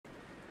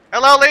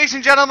Hello, ladies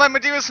and gentlemen,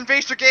 Medivas and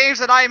Facer Games,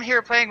 and I am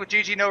here playing with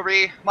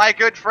GGNORE, my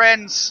good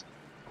friends.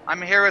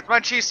 I'm here with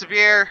Munchie,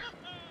 Severe,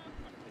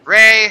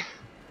 Ray,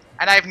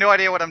 and I have no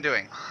idea what I'm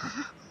doing.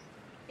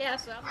 Yeah,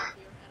 so I'm not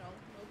here at all.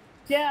 Nope.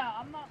 Yeah,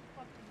 I'm not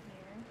fucking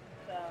here,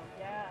 so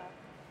yeah.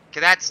 Okay,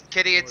 that's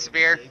Kitty and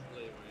Severe.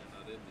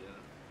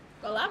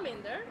 Well, I'm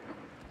in there.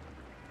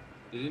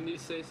 Didn't you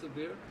say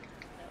Severe?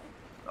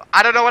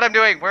 I don't know what I'm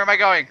doing. Where am I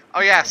going?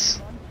 Oh,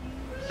 yes.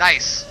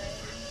 Nice.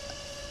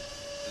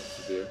 That's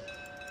Severe.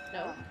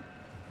 No.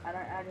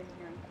 I didn't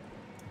hear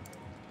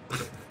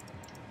him.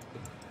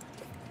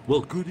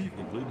 Well, good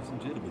evening, ladies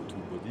and gentlemen, to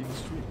Medivas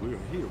Street. We're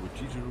here with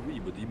GGNORE,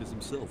 Medivas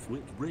himself,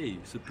 with Ray,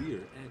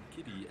 Sabir, and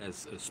Kitty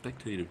as a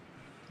spectator.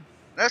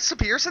 That's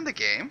Severe's in the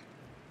game.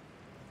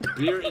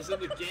 Severe is in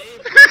the game.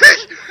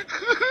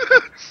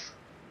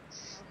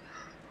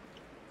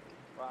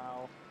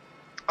 Wow.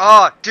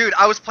 Oh, dude,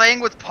 I was playing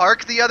with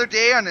Park the other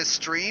day on his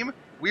stream.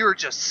 We were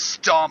just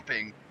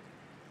stomping.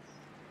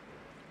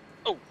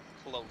 Oh,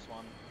 close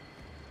one.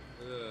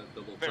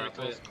 Double Very tap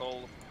close it.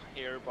 call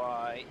here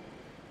by.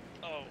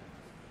 Oh.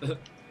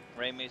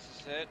 Ray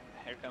misses it.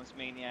 Here comes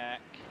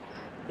Maniac.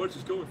 Butch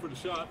is going for the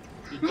shot.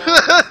 He Tries tries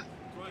to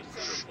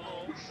center the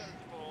ball. Center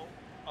the ball.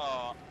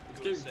 Oh, It's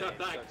good getting tapped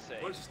back. good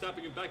save. Butch is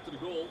tapping it back to the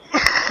goal. It's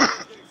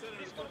getting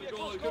centered. It's gonna going be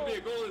to a be a goal. close It's going to be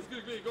a goal. goal. It's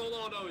going to be a goal.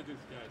 Oh no, this guy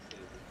saves it.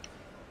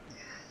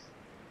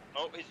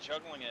 Oh, he's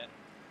juggling it.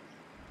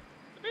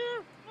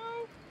 Severe,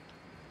 no.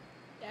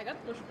 Yeah, I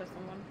got push past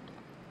on one.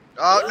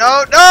 Oh,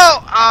 no,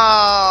 no!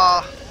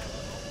 Ah!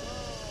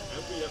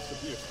 And we have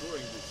Severe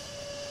scoring this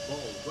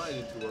ball right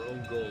into our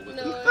own goal. With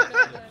No, the-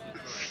 no.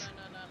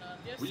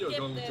 Just We are skip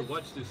going this. to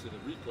watch this in a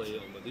replay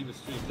on Medivas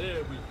Stream.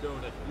 There we go,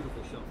 that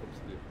beautiful shot from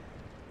Severe.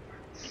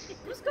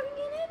 Who's coming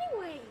in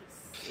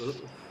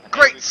anyways?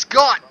 Great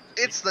Scott!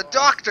 It's the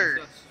doctor!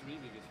 It's not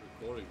streaming, it's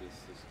recording. This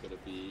is going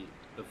to be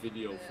a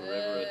video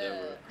forever and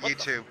ever.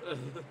 YouTube.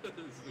 This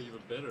is even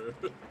better.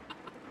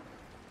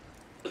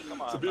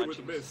 Come on, Severe with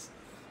a Munchies. miss.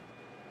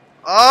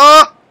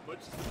 Oh! Much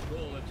as the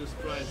goal that just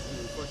tries to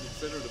fucking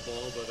center the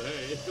ball, but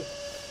hey.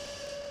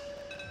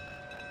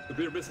 The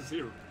beer misses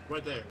here,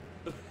 right there.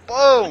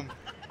 Boom!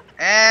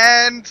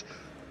 And...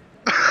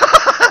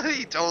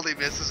 he totally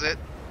misses it.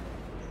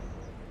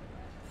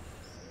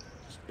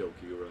 Just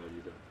joking around,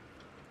 you know.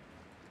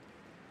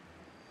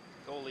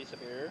 Goalie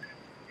Severe.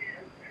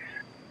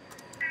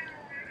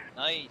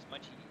 Nice,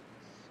 Munchies.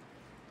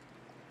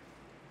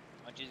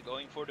 Munchies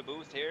going for the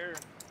boost here.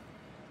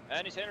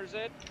 And he centers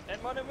it. And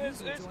one of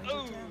his is.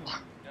 Oh!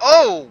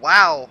 Oh,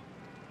 wow.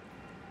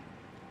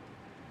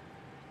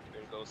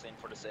 Severe goes in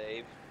for the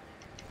save.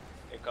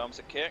 Here comes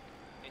a kick.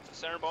 It's a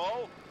center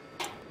ball.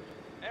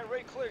 And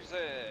Ray clears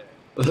it.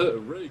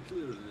 Ray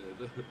clears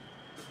it.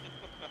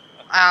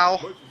 Ow.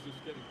 Much is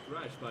just getting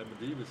crashed by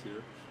Medivas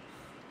here.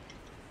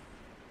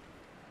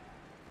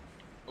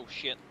 Oh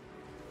shit.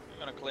 I'm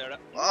gonna clear it.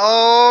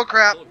 Oh,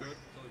 crap. It's all good,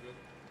 it's all good.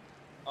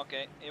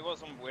 Okay, it was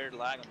some weird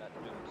lag on that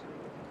dude.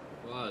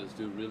 Wow, this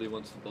dude really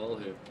wants the ball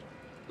here.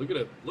 Look at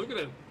him, look at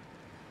him!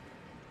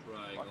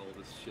 Trying all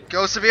this shit.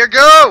 Go, Severe,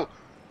 go!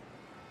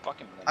 Fuck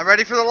him. I'm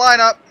ready for the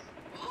lineup.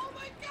 Oh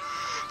my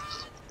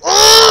god!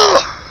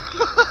 Oh!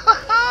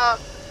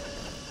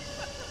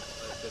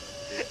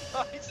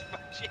 Nice,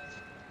 Munchies.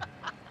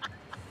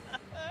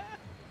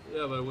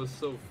 Yeah, but it was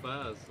so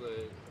fast.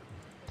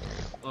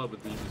 Oh,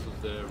 but Medivas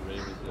was there, Ray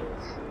was there.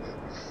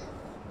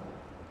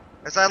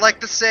 As I like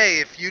to say,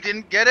 if you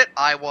didn't get it,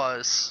 I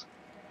was.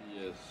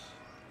 Yes.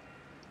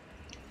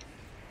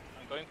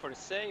 I'm going for the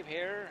save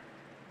here.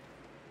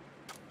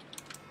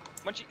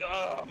 Munchie.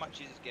 Oh,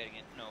 Munchies is getting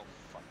it. No,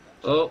 fuck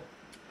that. Oh,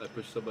 I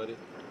pushed somebody.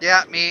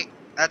 Yeah, me.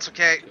 That's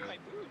okay. Took my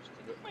boost.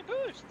 He took my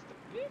boost.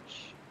 The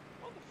bitch.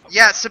 Motherfucker.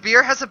 Yeah,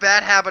 Sabir has a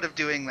bad habit of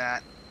doing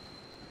that.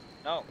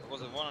 No, it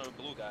was one of the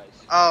blue guys.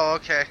 Oh,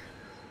 okay.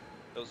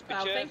 Those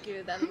Wow, bitches. thank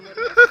you. Then.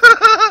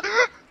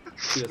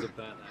 She has a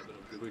bad habit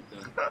of doing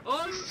that.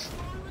 Oh, you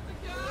scored with the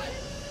guy!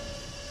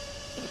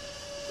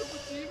 The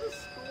Medivas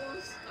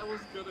scores. I was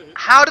gonna hit.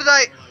 How did I-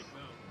 Like, no.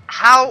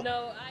 How?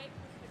 No, I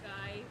pushed the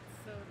guy,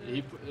 so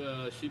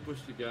the... She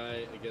pushed the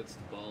guy against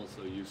the ball,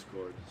 so you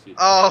scored. See.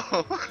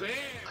 Oh.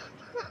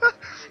 Bam!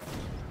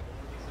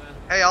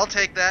 Hey, I'll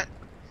take that.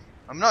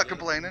 I'm not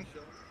complaining.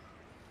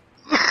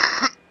 Going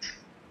to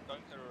the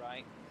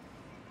right.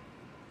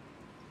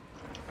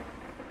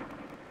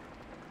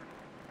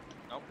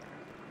 Nope.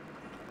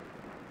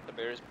 The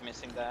bear is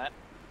missing that.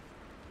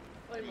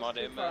 Oh, it was Mod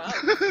too him. far out.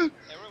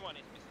 Everyone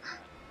is missing that.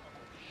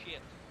 Oh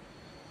shit.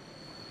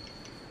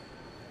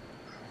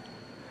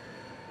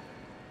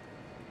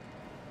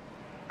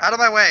 Out of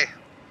my way.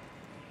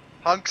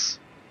 Hunks.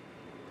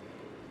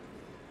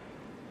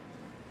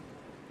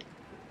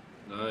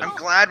 Nice. I'm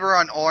glad we're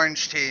on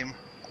orange team.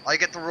 I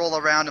get to roll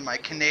around in my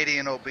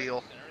Canadian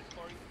Mobile.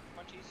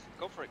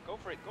 Go for it, go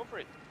for it, go for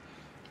it.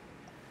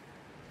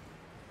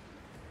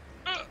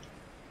 Oh,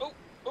 oh,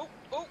 oh,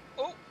 oh,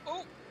 oh,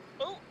 oh,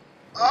 Oh!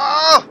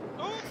 oh,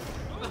 oh.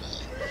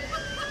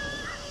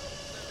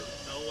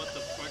 Know what the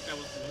fuck I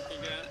was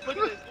looking at? Look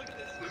at this, look at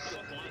this. We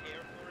got one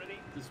here already.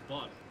 This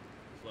spot.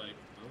 It's like,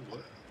 oh.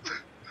 What?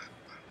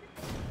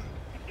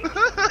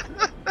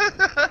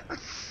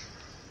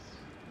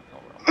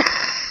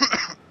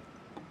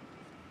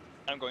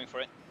 I'm going for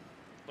it.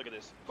 Look at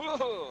this.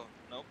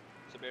 Nope.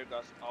 Severe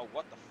gust. Oh,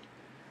 what the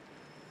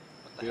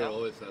What the Beer hell?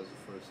 always has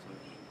the first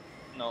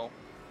touch. No.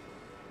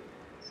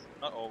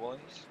 Not always.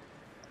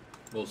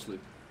 Mostly.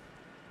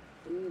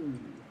 Ooh.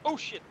 Oh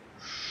shit!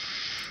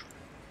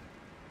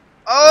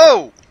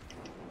 Oh!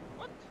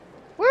 What?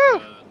 Woo!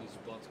 These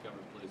spots got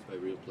replaced by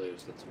real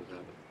players, that's what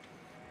happened.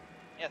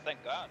 Yeah,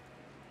 thank God.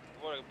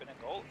 It would have been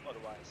a goal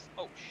otherwise.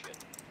 Oh shit.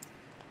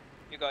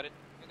 You got it.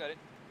 You got it.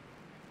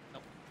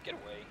 Nope. Get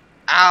away.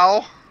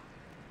 Ow!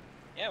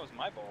 Yeah, it was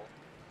my ball.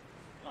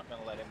 I'm not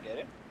gonna let him get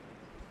it.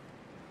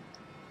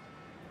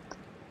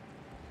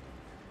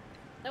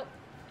 Nope.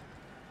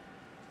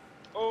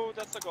 Oh,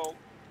 that's a goal.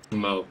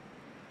 No.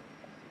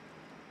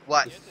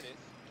 What? Yes, it is.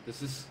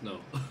 This is... no.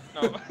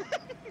 No. Ooh.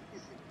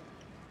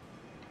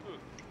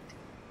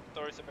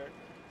 Sorry, Sabir.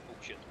 Oh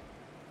shit.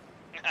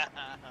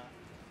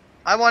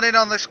 I want in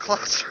on this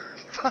cluster.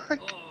 Fuck.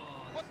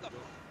 Oh, What the?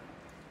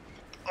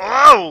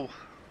 Oh!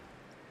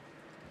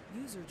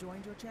 User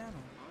joined your channel.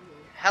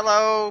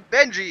 Hello,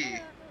 Benji.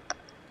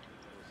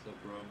 What's up,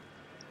 bro?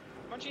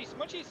 Munchies,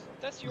 munchies,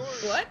 that's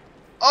yours. What?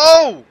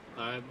 Oh!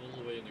 I'm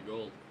all the way in the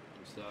goal.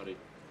 I'm sorry.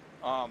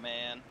 Oh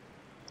man.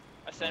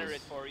 I centered Nice.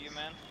 it for you,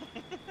 man.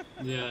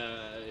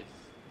 Yeah,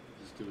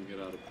 just doing it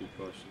out of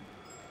precaution.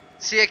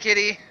 See ya,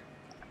 kitty.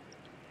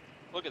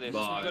 Look at this. Bye.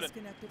 I'm gonna...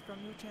 Disconnected from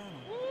your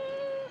channel.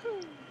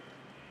 Woohoo!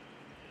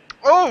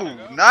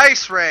 Oh,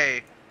 nice,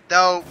 Ray.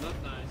 Though, Not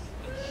nice.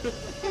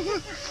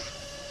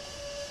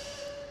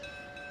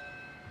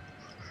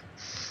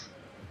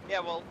 Yeah,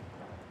 well.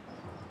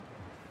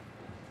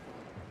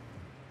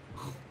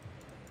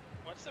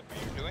 What's the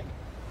beer doing?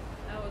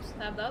 I was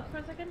tabbed out for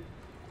a second.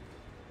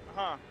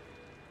 Huh.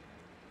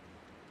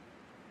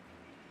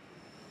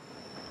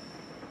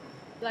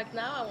 Like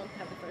now, I won't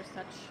have the first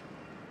touch.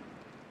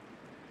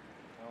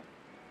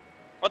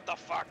 What the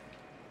fuck?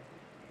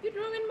 You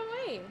drove in my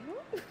way.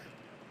 Huh?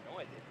 No,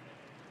 I didn't.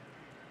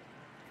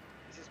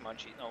 This is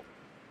Munchie. No.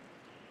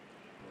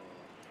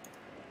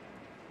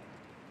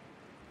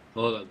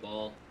 Oh, that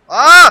ball.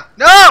 ah,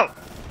 no!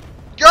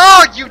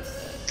 Oh, you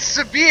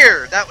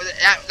severe. That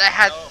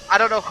had. No. I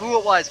don't know who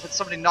it was, but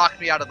somebody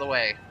knocked me out of the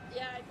way.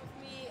 Yeah, it was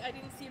me. I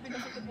didn't see it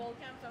because of the ball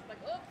cam, so I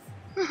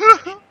was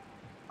like, oops.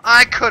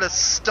 I could have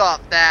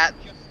stopped that.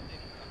 Just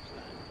didn't touch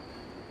that.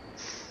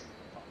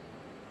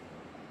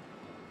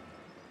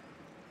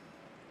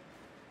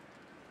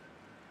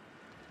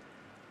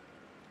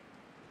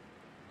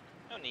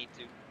 No need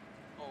to.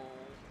 Oh.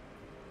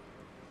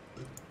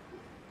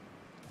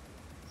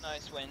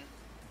 Nice win.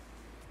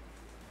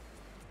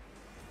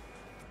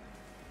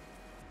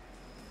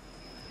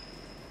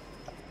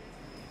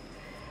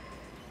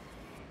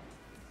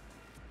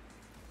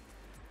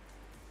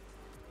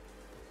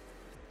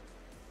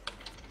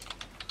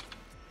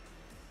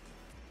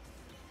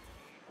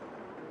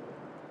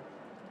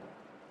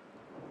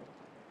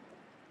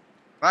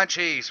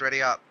 Munchies,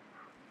 ready up.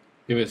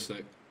 Give me a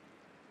sec.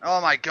 Oh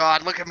my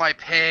god, look at my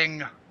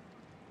ping.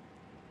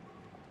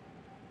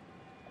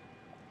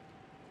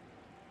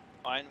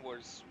 Mine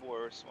was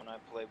worse when I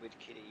played with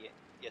Kitty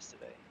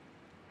yesterday.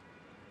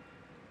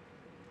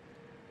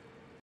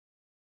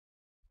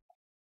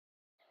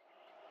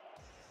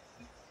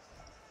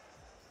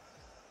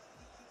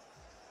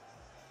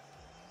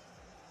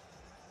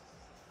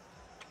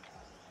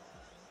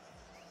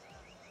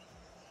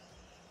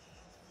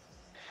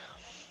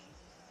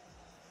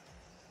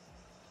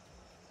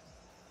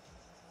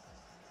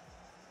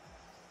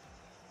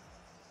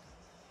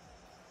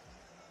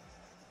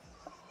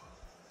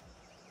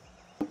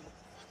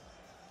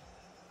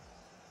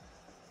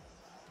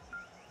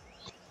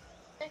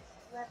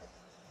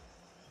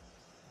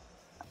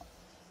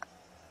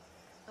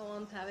 I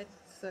won't have it,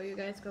 so you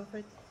guys go for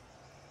it.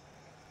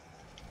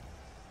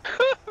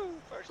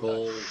 First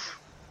Goal. touch.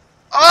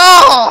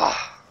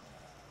 Oh!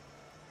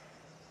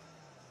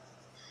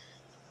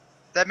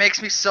 That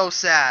makes me so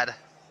sad.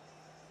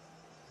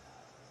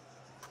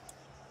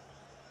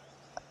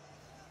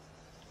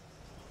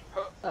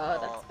 Oh,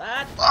 that's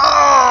bad. Oh!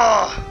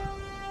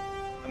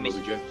 I That missed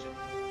was a you.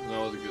 good, that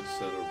was a good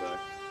center back.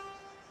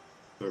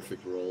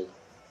 Perfect roll.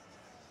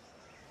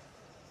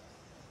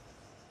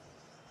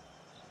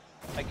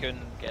 I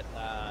couldn't get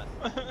that.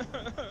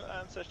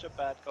 I'm such a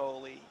bad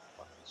goalie.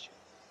 Fuck this shit.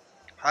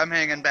 I'm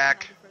hanging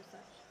back. Have the first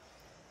touch.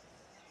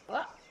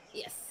 Oh,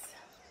 yes.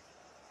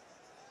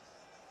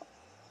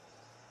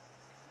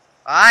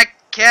 I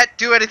can't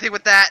do anything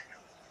with that.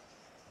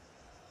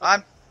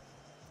 I'm...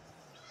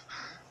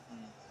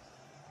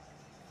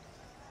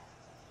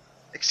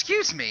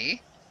 Excuse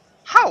me?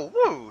 How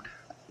rude.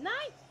 Nice.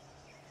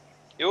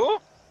 You?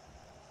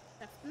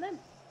 Häften den.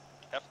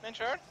 Heftin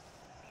shirt?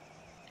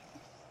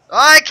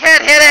 I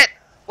can't hit it!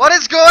 What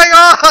is going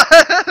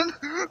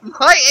on?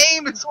 My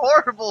aim is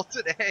horrible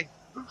today.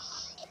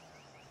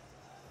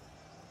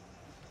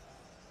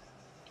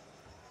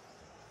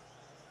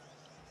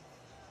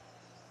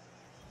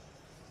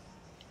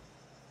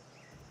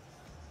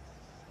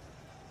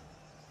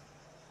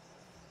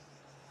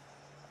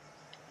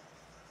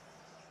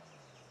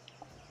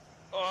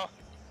 Oh,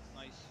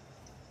 nice.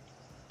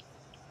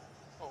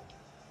 Oh,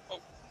 oh,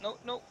 no,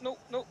 no, no,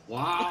 no.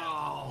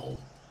 Wow!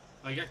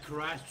 I got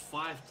crashed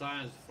 5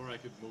 times before I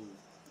could move.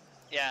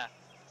 Yeah,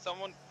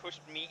 someone pushed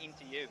me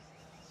into you,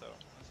 so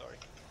I'm sorry.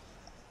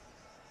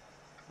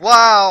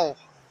 Wow!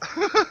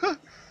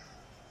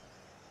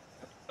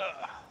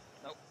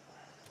 Nope.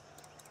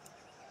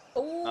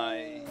 Oh,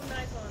 Nice.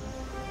 nice one.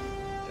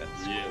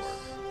 That's Yes.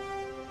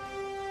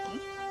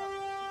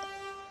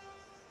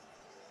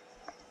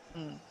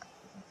 Mm.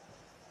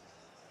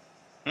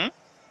 Hmm?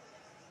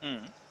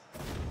 Mm.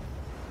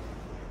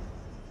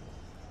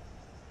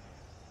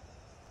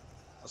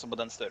 Altså på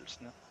den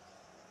størrelsen, ja.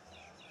 Jeg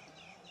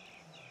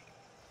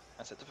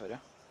har sett det før, ja.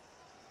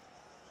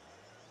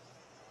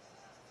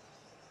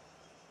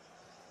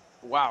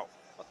 Wow,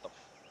 what the f...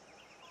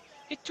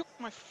 He took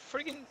my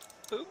friggin'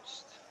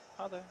 boost!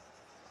 Ha det.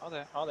 Ha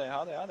det, ha det,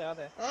 ha det, ha det, ha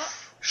det. Oh,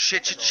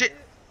 Shit, shit, shit.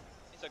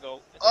 It's a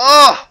goal. It's a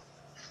Oh!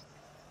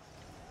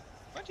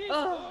 goal. Jeez.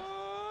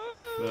 Oh.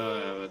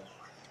 Yeah, but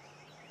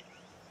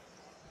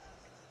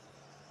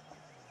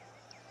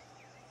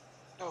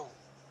Oh.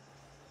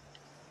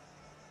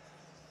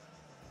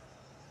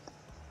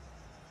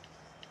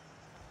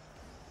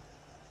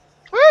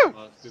 Woo!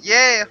 it's good.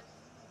 Yeah!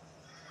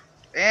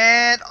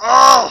 And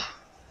oh!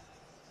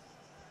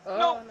 Oh,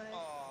 No! nice.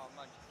 Oh,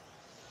 man.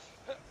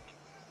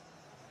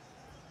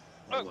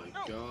 Oh my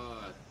no.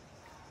 god.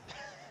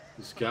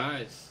 These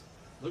guys.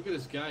 Look at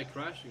this guy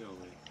crashing on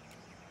me.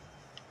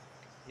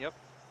 Yep.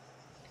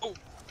 Oh.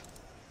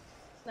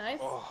 Nice.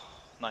 Oh,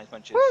 nice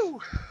punches. Woo!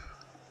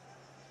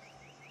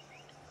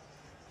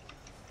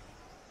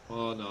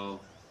 Oh no.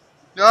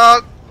 No!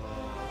 Oh.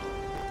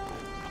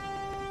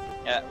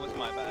 Yeah, it was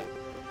my bad.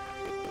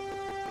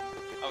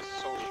 I was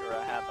so sure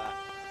I had that.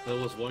 There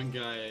was one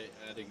guy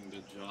adding the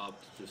job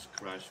to just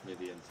crash me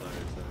the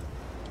entire time.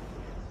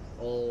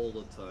 All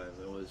the time.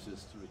 It was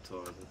just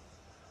retarded.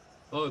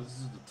 Oh, this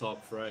is the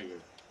top fragger.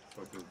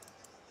 Fucking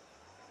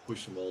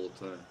push him all the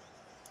time.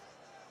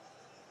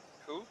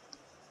 Who?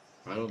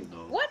 I don't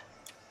know. What?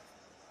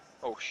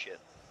 Oh shit.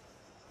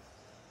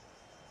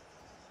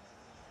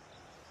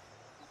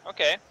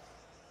 Okay.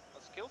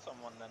 Let's kill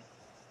someone then.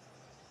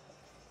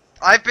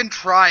 I've been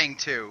trying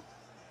to.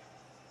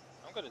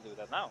 I'm gonna do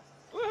that now.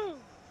 Woohoo!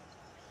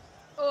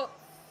 Oh.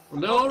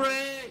 No,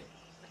 Ray!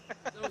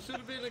 That should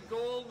have been a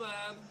goal,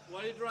 man.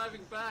 Why are you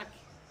driving back?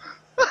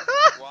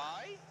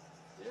 Why?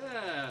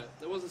 Yeah,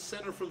 there was a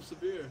center from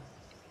Sabir.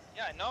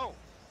 Yeah, I know.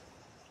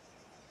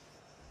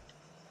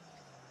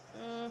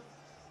 Uh-oh.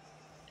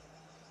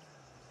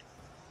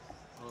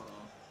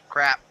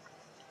 Crap.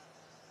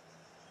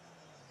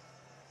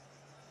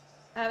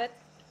 Have it.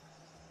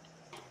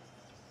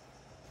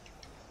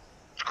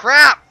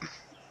 Crap!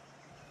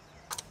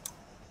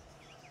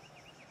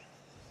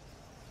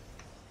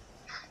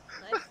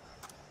 Nice.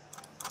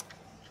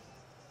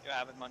 You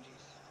have it, Munchies.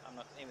 I'm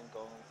not even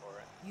going for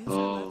it. User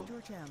Oh. left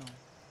your channel.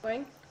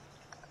 Going.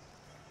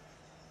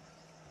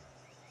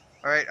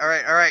 Alright,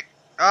 alright, alright.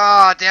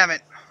 Ah, damn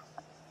it.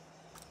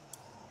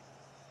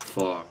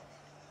 Fuck.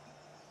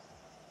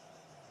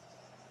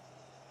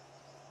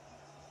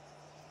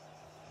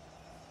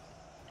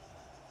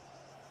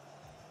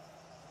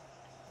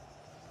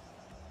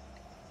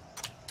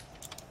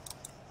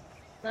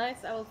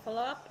 Nice, I will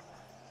follow up.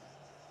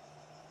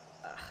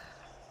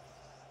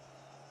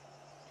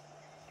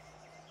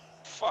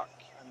 Fuck,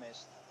 I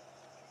missed.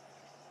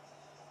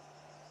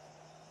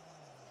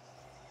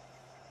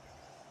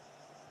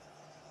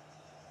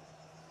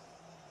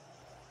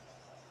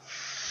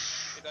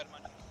 You got it,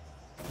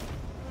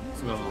 Munchies.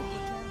 User No. joined your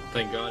channel.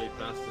 Thank God he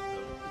passed it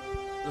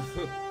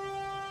though.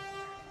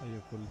 Are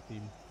you full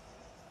team?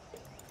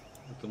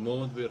 At the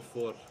moment we're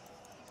 4.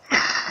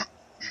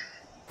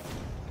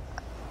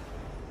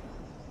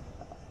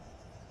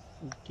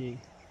 Okay.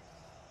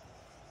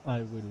 I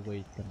will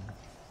wait then.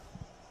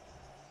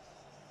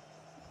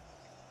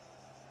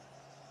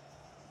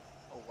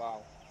 Oh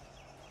wow.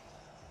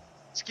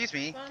 Excuse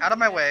me. Come on, Out of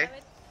my you guys way. have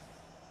it.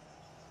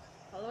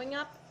 Following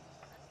up.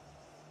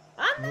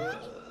 Ah, no! How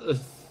the...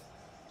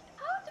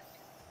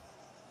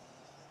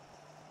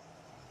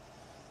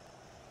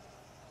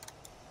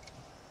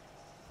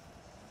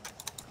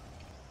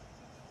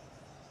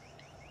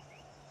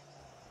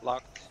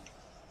 Locked.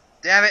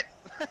 Damn it.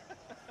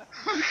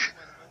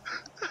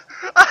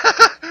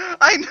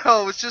 I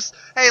know, it's just,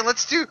 hey,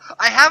 let's do,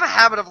 I have a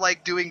habit of,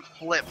 like, doing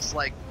flips,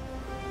 like,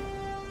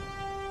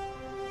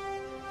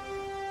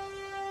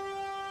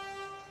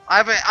 I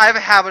have a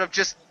habit of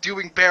just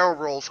doing barrel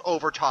rolls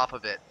over top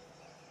of it.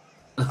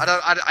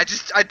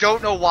 I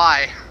don't know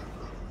why.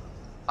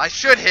 I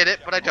should hit it,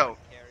 but I don't.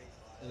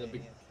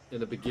 In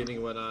the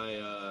beginning when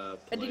I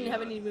I didn't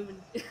have any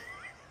movement.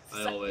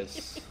 I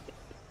always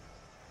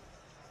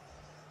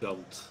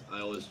jumped.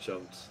 I always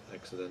jumped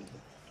accidentally.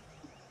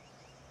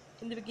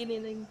 In the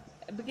beginning,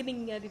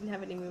 I didn't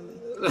have any movement.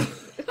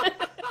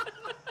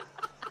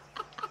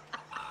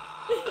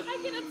 I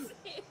cannot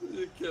say it.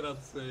 You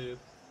cannot say it.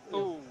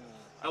 Oh.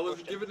 I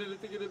wasn't given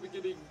anything in the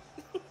beginning.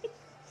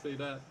 Say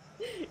that.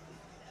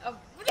 Oh.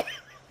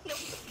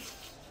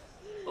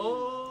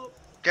 Oh!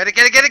 Get it,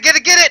 get it, get it, get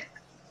it, get it!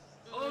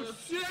 Oh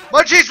shit!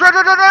 Munchies, run,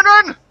 run, run, run,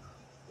 run! It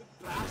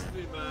passed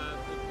me, man.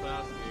 It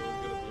passed me. It was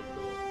gonna be a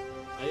goal.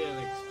 I didn't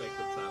expect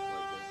a tap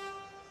like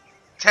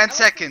this. 10 I was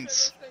seconds.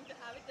 So sure he was going to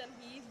have it, and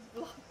he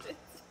blocked it.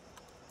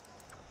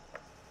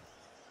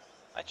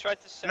 I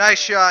tried to send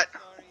Nice her- shot.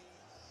 Sorry.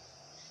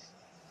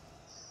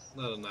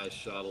 Not a nice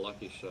shot, a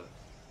lucky shot.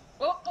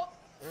 Oh, oh.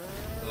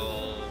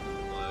 Oh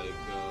my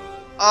god.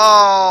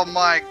 Oh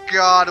my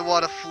god,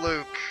 what a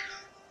fluke.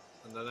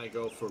 And then I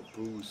go for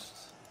boost.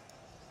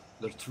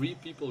 There are 3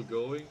 people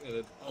going, and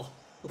it. Oh.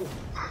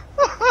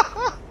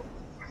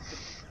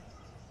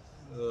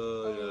 Yeah,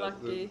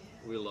 Lucky.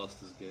 we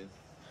lost this game.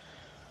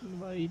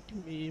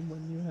 Invite me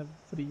when you have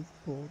free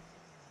sport.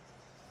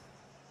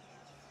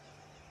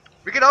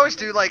 We could always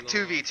do like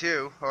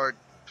 2v2 or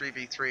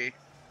 3v3.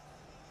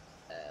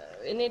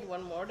 We need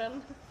one more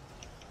then.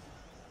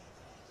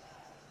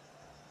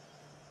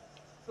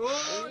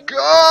 Oh, Go!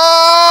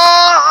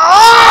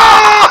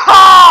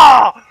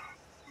 Oh!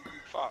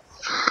 Fuck.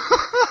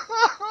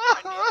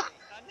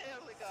 I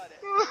nearly got it.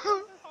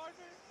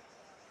 Harder.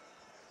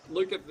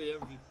 look at the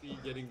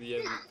MVP getting the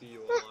MVP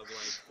while I'm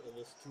like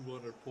almost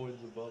 200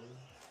 points above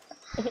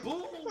him.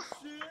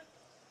 Bullshit!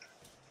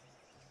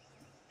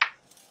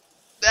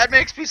 That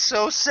makes me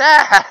so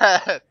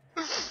sad.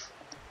 Don't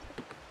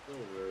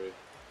worry.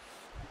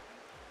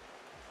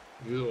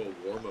 These are all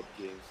warm-up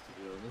games,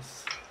 to be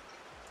honest.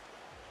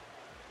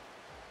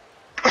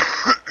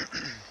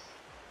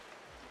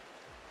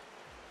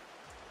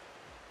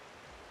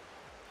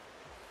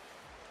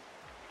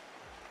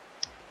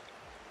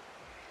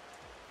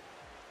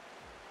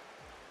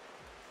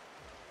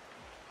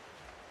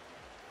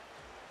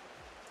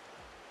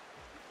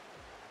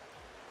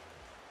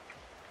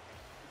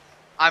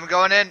 I'm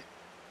going in.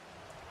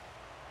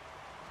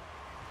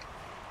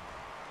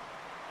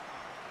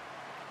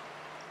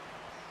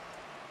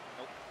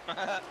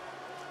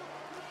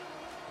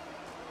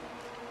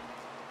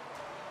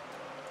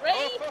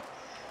 Ray!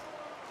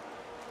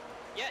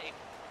 Yeah.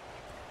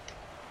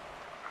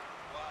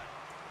 What?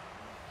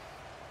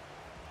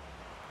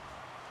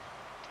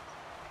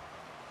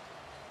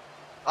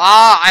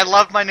 Ah, I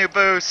love my new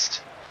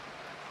boost.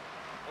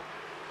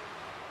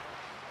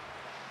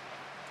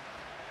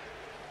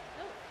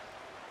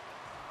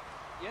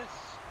 Yes.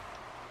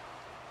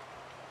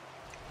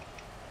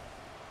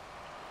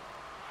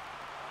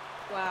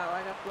 Wow,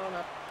 I got blown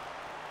up.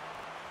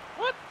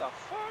 What the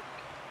fuck?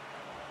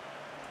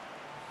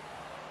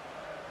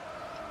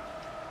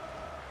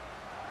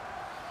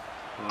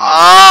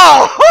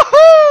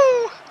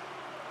 Oh!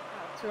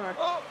 Too hard.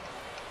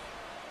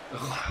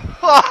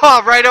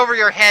 Oh, right over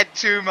your head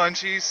too,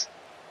 Munchies.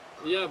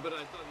 Yeah, but I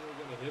thought you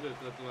were gonna hit it,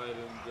 that's why I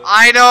didn't jump.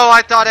 I know,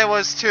 I thought it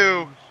was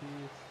too.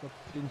 Stop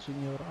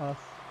clinching your ass.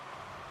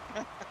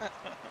 Not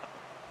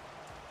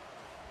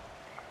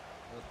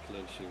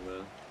clinching,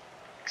 man.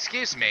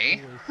 Excuse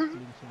me. Always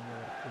clinching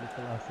your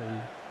little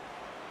asshole.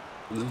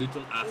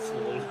 Little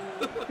asshole.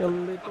 Your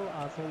little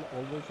asshole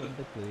always on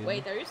the plane.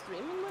 Wait, are you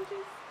streaming,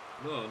 Munchies?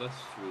 No, that's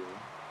true.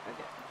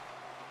 Okay.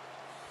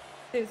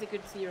 Since you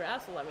could see your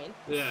asshole, I mean.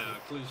 Yeah,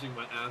 clinching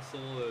my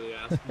asshole, they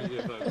asked me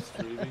if I'm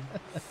streaming.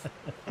 That's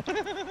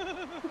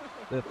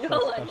a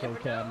You'll special never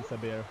cam, know.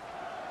 Sabir.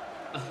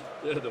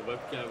 Yeah, the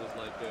webcam is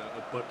like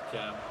a butt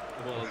cam.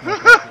 Well,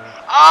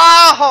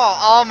 Oh,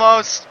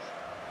 almost.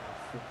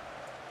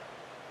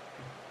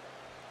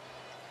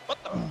 What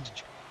the?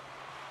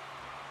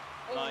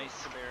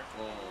 Nice, Samir.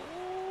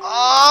 oh.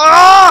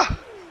 Ah!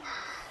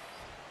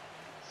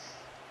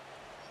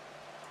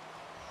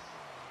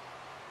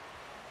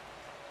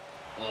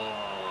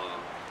 Oh.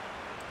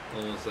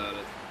 Almost at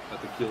it.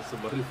 Had to kill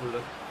somebody for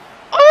that.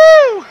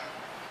 Ooh!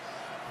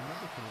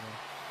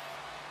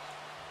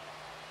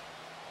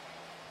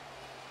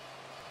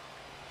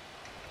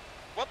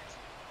 What?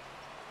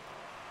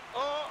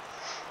 Oh!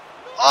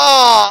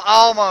 Oh,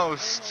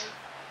 almost.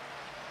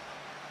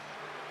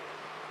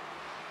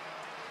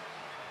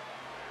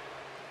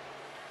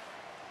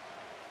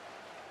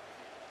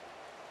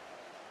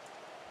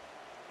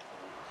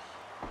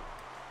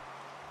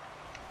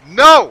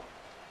 No!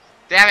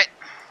 Damn it.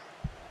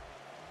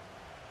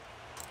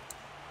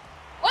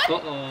 What?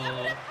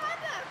 Uh-oh.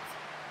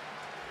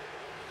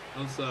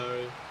 I'm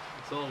sorry.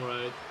 It's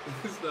alright.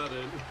 It's not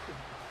it.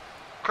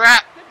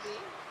 Crap. Could be.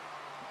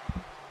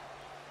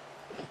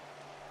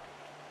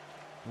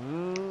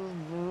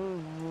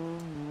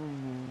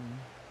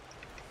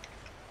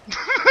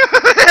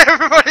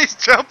 Everybody's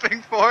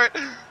jumping for it.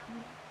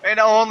 And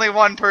only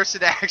one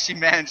person actually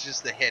manages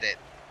to hit it.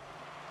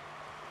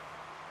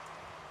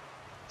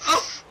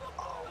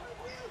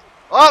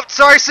 Oh,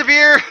 sorry,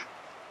 Sabir.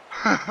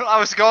 I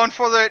was going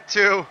for it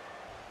too.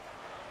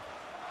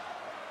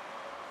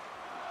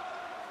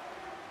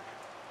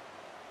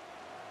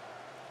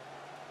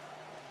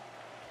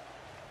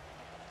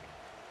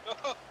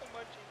 Oh,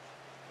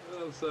 Munchies.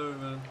 Oh, sorry,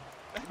 man.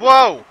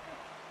 Whoa.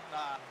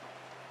 Nah.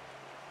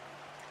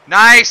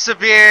 Nice,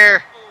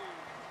 Sabir.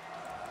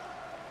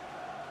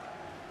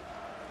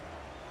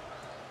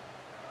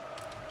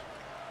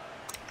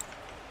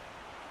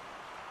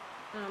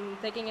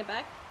 Taking it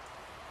back.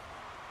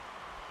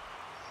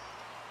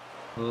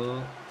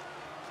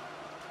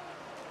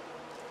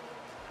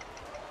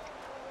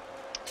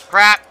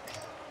 Crap!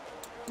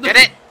 Get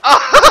it?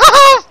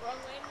 Oh! Wrong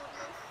way,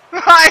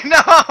 Mobius. I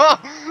know!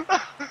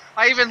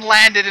 I even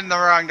landed in the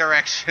wrong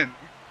direction.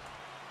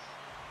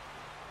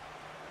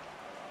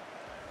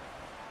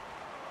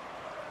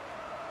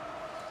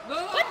 No!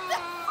 Get it?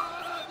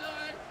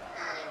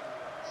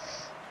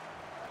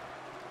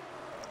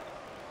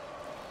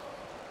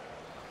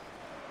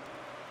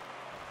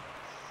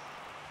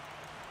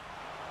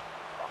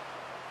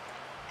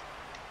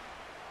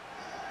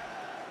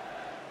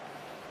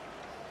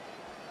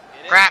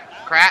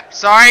 Crap, crap,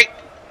 sorry! Out of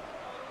the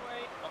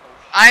way. Uh-oh.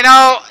 I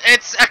know,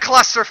 it's a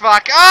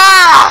clusterfuck.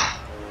 Ah!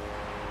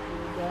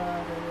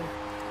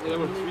 There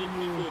were 3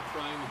 people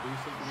trying to do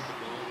something with the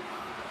ball.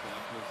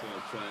 So I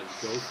tried to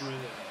go for it. And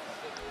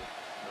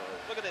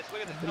Look at this,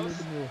 look at I this. believe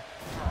in you.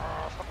 I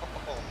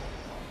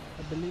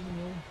believe in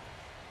you.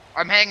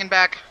 I'm hanging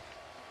back.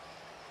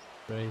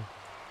 Ray,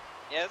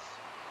 Yes,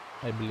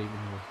 I believe in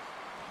you.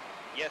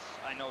 yes,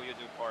 I know you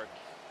do, Park.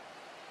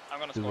 I'm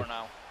gonna Do score it.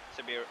 now.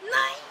 Sabir.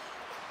 Nice!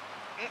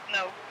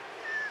 No.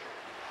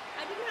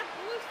 I didn't have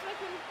boost. I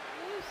can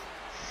boost.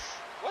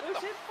 What Oh, the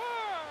shit.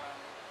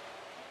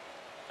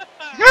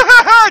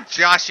 fuck?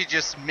 Joshy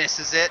just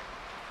misses it.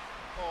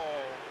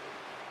 Oh.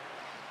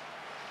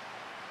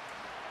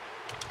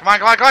 Come on,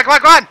 come on, come on, come on,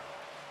 come on!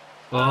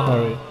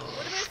 Sorry.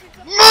 What about it's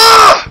up?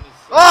 Ah!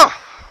 Oh!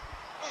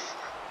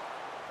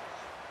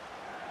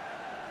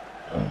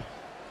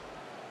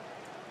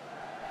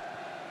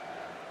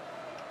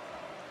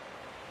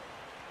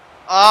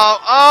 Oh,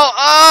 oh,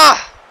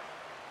 oh!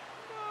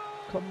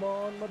 Come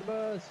on,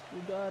 Mudbuzz,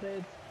 you got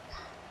it.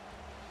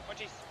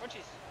 Munchies,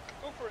 munchies.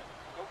 Go for it.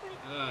 Go for it.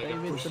 Yeah, I got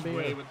David pushed Sabir.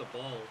 away with the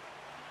ball.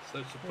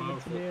 Such a David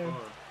powerful Sabir.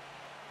 car.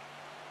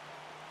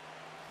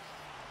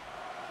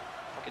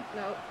 Fucking.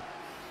 No.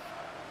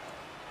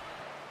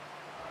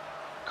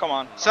 Come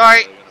on.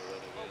 Sorry. They're gonna win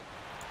again.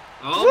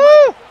 Oh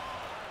Woo!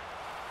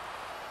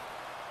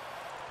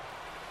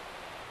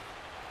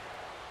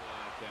 I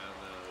can't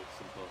now, it's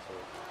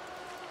impossible.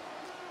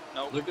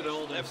 No. Look at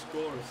all those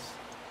scores.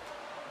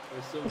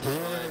 They're so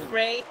fine.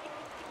 Ray.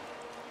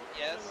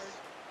 Yes.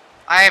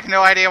 I have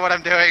no idea what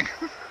I'm doing.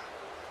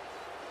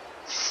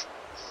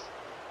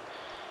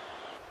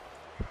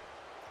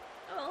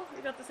 Oh,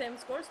 we got the same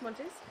scores,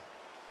 Munchies.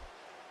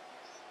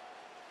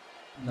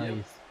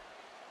 Nice.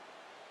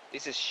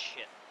 This is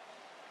shit.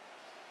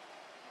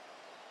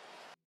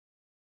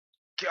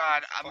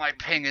 God, my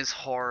ping is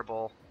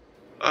horrible.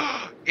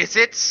 Is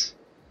it?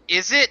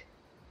 Is it?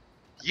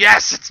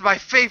 Yes, it's my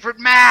favorite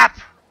map!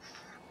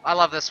 I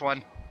love this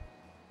one.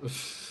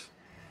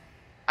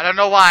 I don't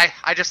know why,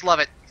 I just love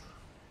it.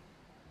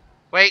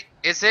 Wait,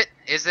 is it?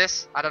 Is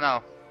this? I don't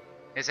know.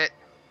 Is it?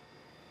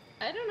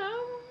 I don't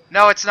know.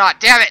 No, it's not.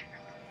 Damn it!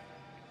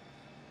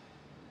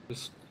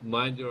 Just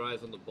mind your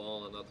eyes on the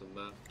ball and not the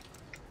map.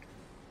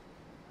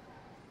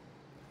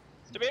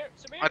 Sabir,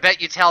 Sabir. I bet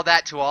you tell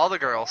that to all the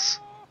girls.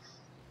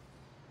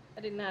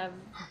 I didn't have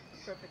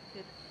perfect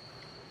hit.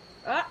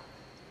 Ah!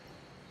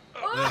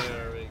 Oh!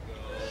 There we go.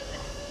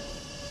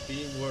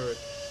 Teamwork.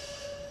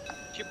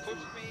 You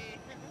pushed me.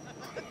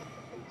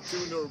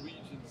 2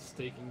 Norwegians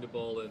taking the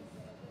ball in.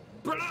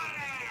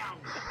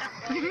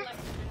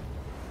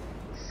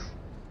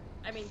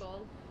 I mean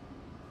ball.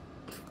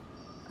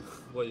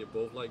 Well, you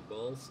both like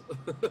balls?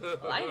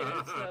 Well, I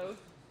do, so.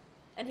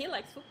 And he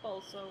likes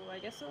football, so I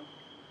guess so.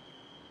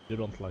 You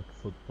don't like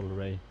football,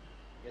 Ray.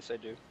 Yes, I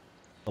do.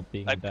 Stop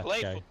being I that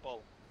play guy.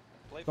 football.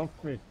 Play Stop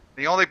football. it.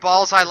 The only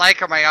balls I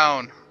like are my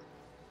own.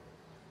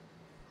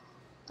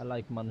 I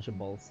like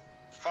munchables.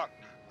 Fuck.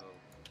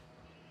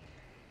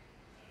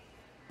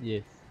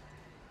 Yes.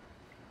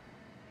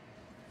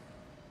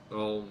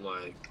 Oh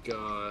my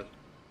god.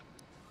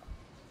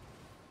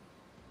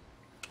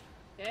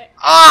 Okay.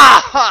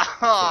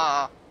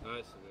 Ah! Nice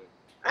of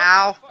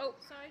Ow. Oh,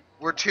 sorry.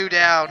 We're 2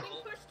 down. Getting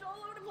pushed all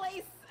over the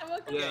place. I'm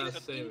welcome it. Yeah,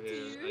 back same into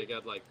here. you. I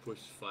got like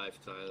pushed 5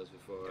 times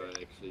before I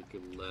actually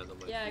could land on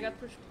my Yeah, I feet. got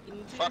pushed into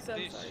you, Fuck so I'm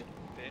this, sorry.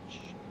 bitch.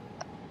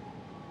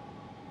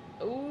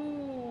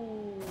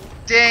 Ooh.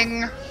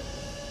 Ding. I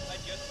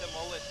just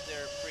demolished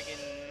their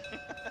friggin'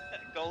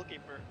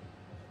 goalkeeper.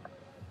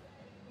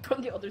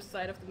 From the other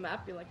side of the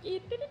map, you're like,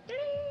 Yes.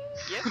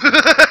 There's no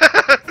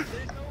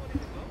one in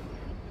the goal.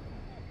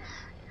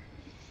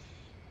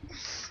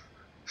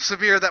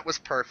 Severe, that was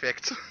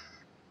perfect.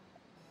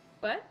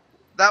 what?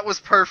 That was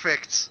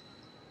perfect.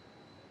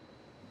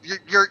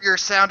 Your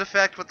sound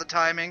effect with the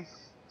timing.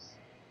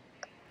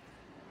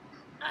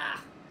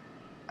 Ah!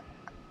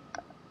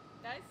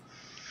 Guys?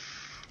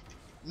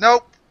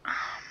 Nope.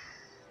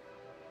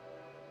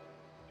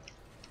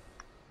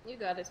 You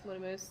got it,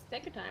 Smoothie Moose.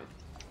 Take your time.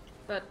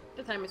 But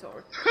the time is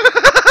over.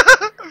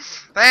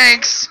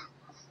 Thanks.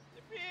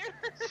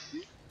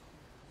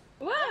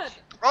 What?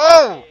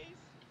 Oh!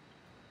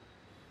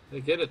 Hey,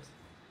 get it.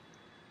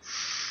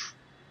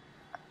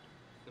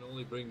 Can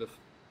only bring the.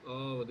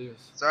 Oh, what is?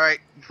 Sorry.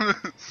 Can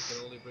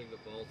only bring the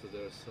ball to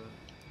their side.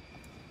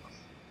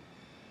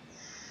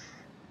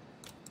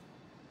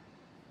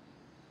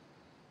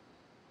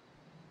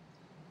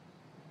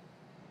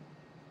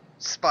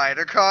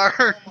 Spider car.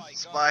 Oh my God.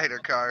 Spider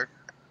car.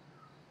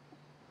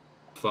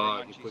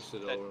 Fuck, you Jeez, pushed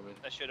it that, over me.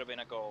 That should have been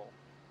a goal.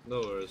 No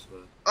worries,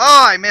 man.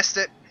 Oh, I missed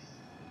it.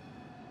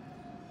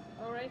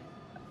 Alright.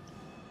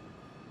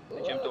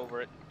 I jumped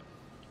over it.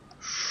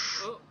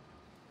 Oh!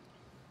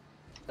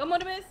 Come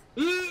on, miss!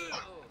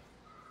 Oh!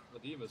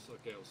 Madimus,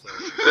 okay, I'm sorry.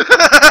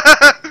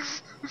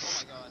 Oh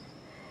my God.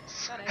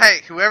 Got it.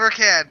 Hey, whoever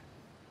can.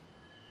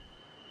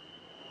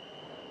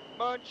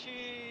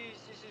 Munchies,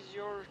 this is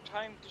your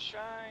time to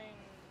shine.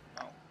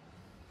 Oh.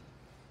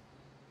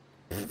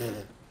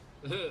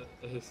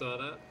 You saw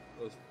that?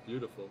 That was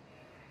beautiful.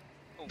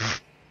 Oh.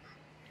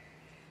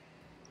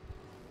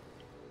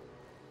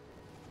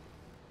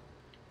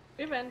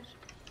 Revenge.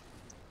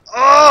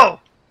 Oh!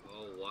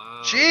 Oh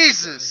wow.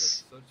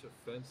 Jesus! You guys are such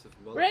offensive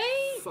Ray!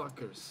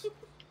 motherfuckers.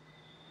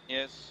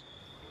 Yes.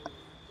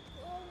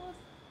 Almost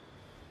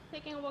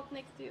taking a walk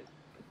next to you.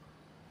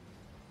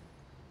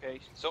 Okay,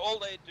 so all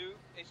they do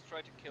is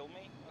try to kill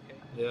me? Okay,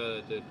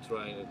 Yeah, they're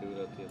trying to do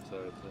that the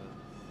entire time.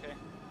 okay.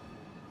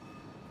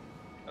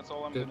 That's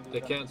all I'm gonna do. They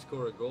then. can't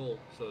score a goal,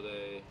 so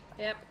they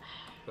Yep.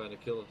 trying to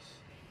kill us.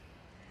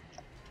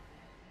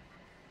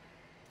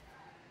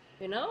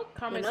 You know,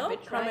 karma's a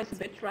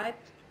bitch, right?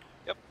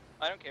 Yep,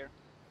 I don't care.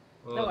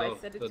 Oh, No, I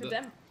said it to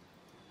them.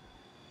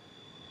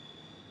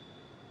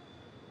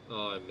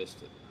 Oh, I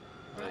missed it.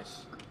 Alright.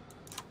 Nice.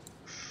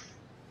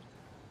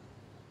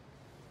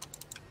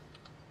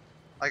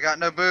 I got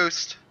no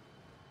boost.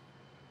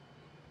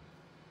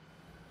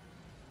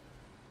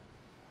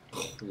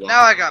 Wow.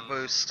 Now I got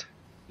boost.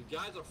 You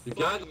guys are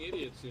fucking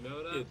idiots, you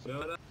know that? You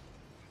know that?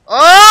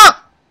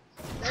 Oh!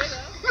 There you go.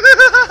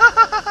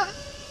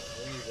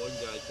 Only one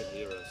guy can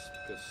hear us,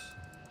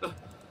 because...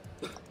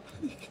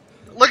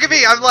 Look at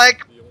me, I'm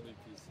like, the only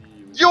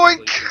PC who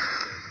yoink! plays this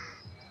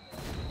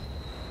game.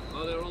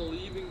 Oh, they're all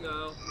leaving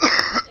now.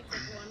 Except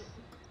one.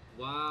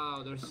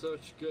 Wow, they're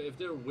such good. If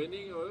they're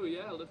winning, oh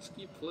yeah, let's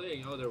keep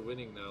playing. Oh, they're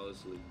winning now,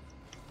 let's leave.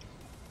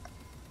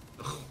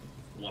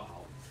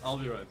 Wow. I'll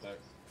be right back.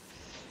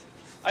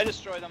 I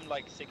destroyed them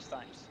like 6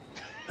 times.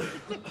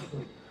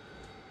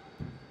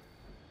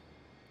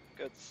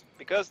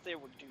 Because they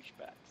were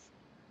douchebags.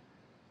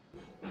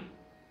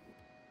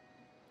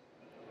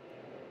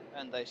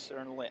 And they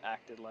certainly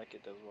acted like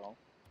it as well.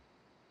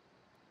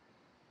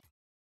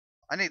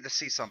 I need to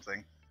see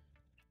something.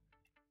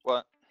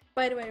 What?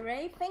 By the way,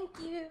 Ray, thank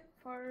you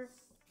for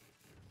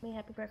me.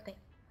 Happy birthday.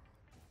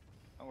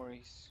 No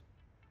worries.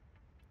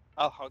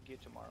 I'll hug you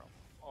tomorrow.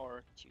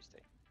 Or Tuesday.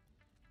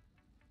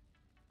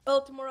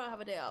 Well, tomorrow I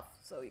have a day off,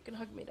 so you can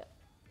hug me then.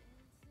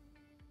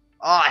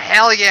 Oh,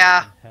 hell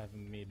yeah! Have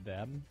me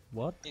then?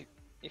 What?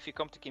 If you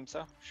come to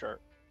Kimsa, sure.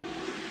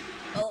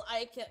 Well,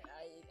 I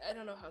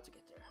don't know how to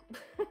get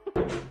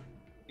there.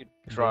 You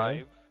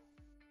drive,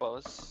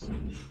 bus,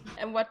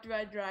 And what do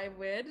I drive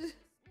with?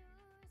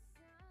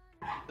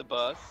 the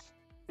bus.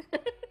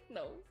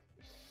 No.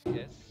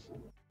 Yes.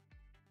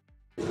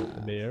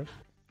 Bear?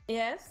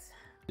 Yes?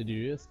 Did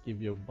you just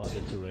give your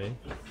body to Ray?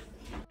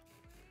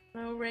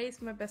 No,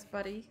 Ray's my best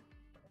buddy.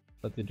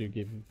 But did you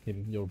give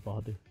him your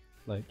body?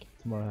 Like,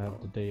 tomorrow I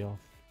have the day off.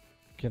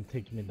 You can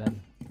take me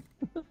then.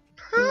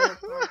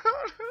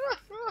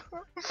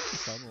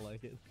 Sounded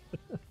like it.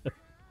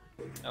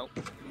 Nope.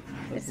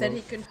 I said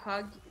he could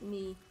hug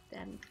me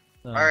then.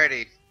 No.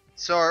 Alrighty,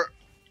 so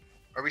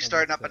are we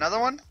starting up another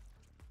one?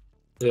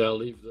 Yeah,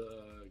 leave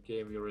the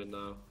game you're in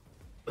now.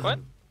 What?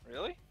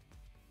 Really?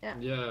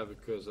 Yeah,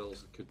 because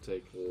else it could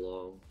take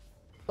long.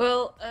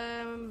 Well,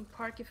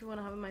 Park, if you want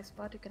to have my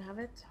spot, you can have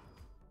it.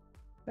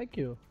 Thank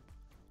you.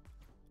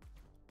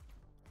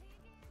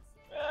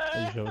 Are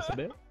you sure,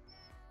 Sabir?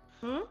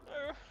 Hmm?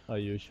 Are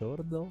you sure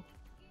though?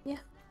 Yeah.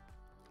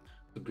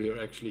 The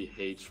beer actually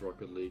hates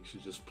Rocket League, she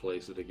just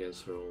plays it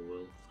against her own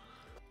will.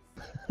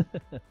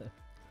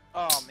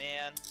 Oh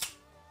man.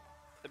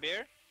 The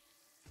beer?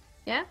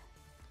 Yeah?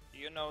 Do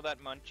you know that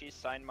Munchie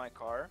signed my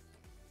car?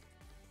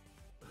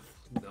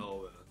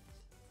 No,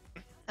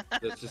 man.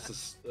 That's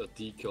just a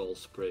decal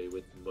spray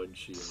with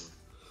Munchie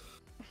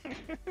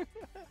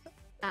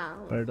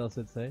Ow. Where does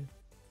it say?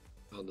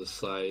 on the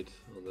side,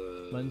 on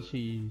the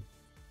Munchie.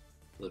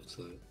 left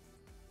side.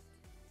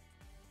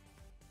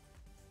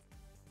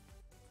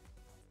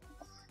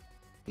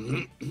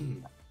 Did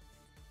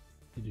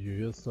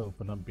you just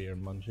open a beer,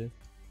 Munchie?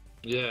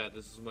 Yeah,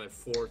 this is my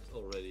 4th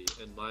already,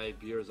 and my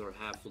beers are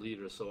half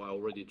liter, so I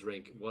already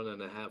drank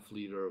 1.5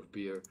 liter of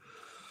beer.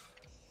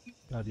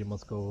 God, you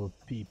must go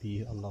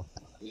pee a lot.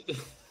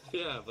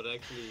 Yeah, but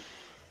actually,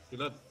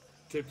 you're not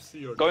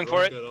tipsy or Going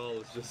drunk for it. at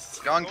all. It's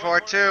just Going for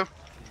it too.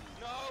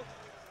 No!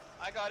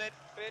 I got it,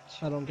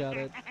 bitch! I don't get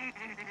it.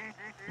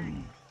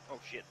 Oh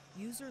shit.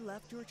 User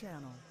left your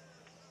channel.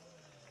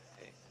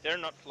 Okay. They're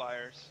not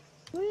flyers.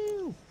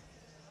 Woo!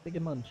 Take a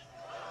munch.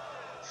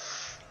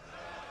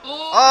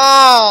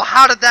 Oh,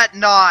 how did that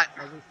not?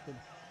 I wasted.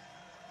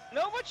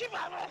 No, but you.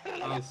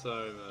 I'm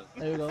sorry, man.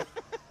 There you go.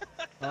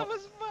 That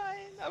was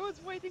mine. I was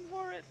waiting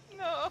for it.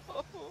 No.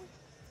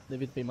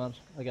 Leave it be, munch.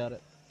 I got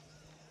it.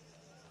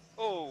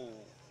 Oh,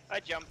 I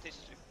jumped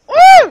this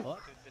Woo! to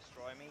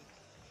destroy me.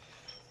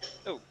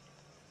 Oh,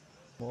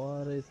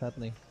 What is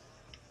happening?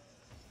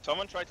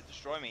 someone tried to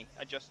destroy me.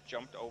 I just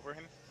jumped over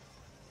him.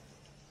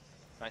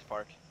 Nice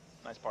park.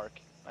 Nice park.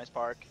 Nice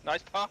park.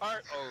 Nice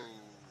park. Oh.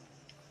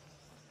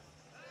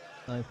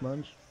 Nice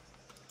munch.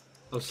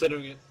 I'm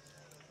centering it.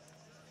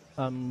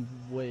 I'm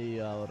way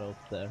out of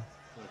there.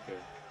 Okay.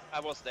 I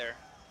was there.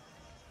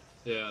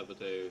 Yeah, but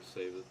they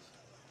saved it.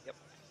 Yep.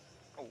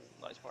 Oh,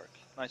 nice park.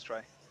 Nice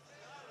try.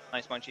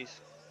 Nice munchies.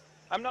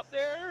 I'm not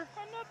there.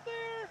 I'm not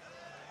there.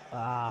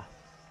 Ah,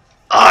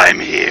 I'm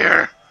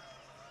here!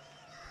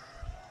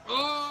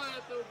 Oh, I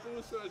had no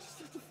boost, so I just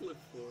had to flip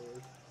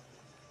forward.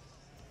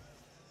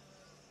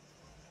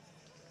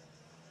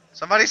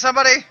 Somebody,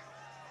 somebody!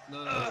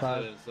 No, That's it's fine.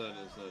 not it, it's not it,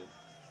 it's not it.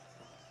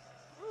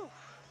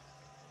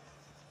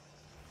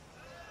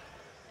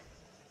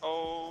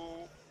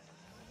 Oh.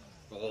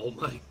 Oh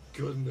my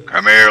goodness.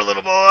 Come here,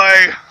 little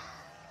boy!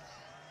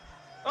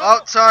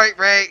 Oh, sorry,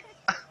 Ray.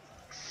 No.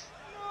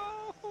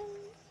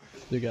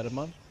 you got it,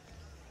 munch?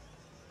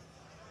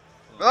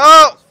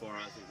 Oh! As far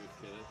as you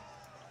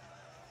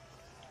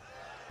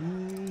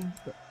could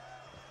get it.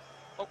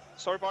 Oh,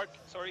 sorry, Bark.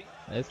 Sorry.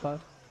 It's fine.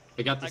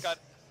 I got this. I got.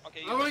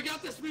 Okay. Oh, we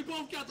got this! We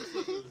both got this!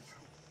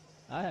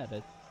 I had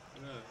it.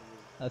 Yeah.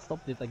 I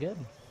stopped it again.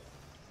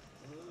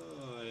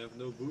 Oh, I have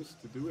no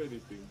boost to do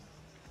anything.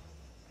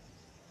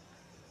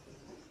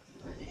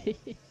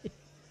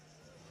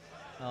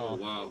 Oh, Oh,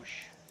 wow.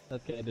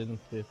 that guy didn't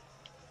fit.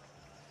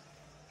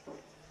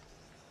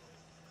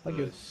 Thank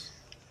you. Nice.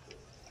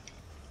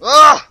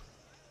 Oh!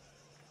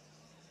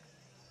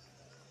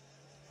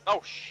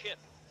 Oh shit.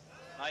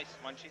 Nice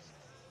munchies.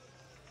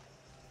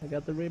 I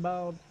got the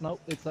rebound. No,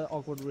 it's an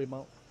awkward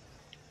rebound.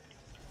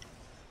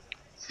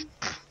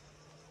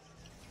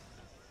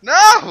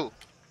 No!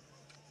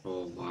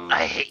 Oh, wow.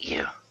 I hate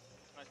you.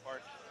 Nice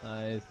Bark.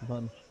 Nice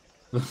munch.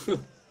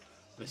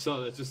 I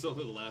saw that just on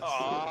the last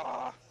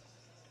Ah.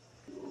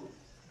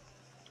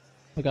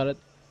 I got it.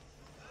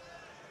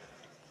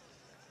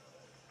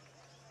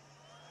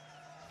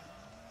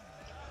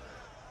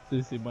 Do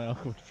you see my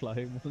awkward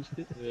flying munch?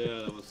 Yeah,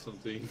 that was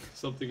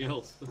something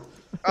else.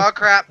 Oh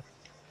crap.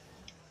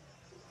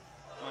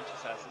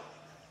 Munchies has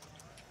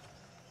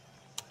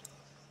it.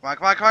 Come on,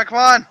 come on, come on, come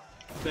on!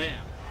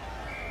 Damn.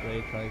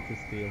 Ray trying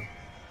to steal.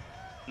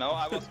 No,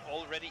 I was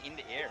already in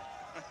the air.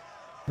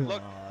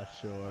 Look. Aw,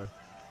 sure.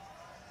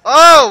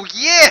 Oh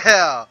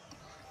yeah!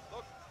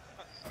 Look.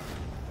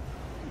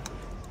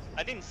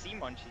 I didn't see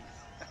munchies.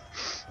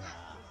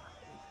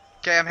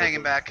 Okay, I'm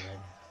hanging back.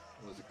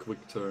 It was a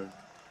quick turn.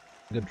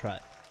 Good try.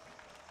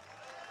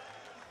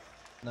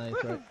 Nice,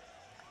 right?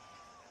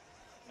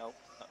 No.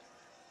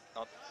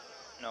 Not.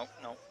 No.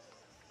 No.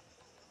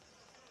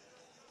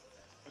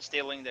 I'm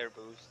stealing their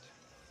boost.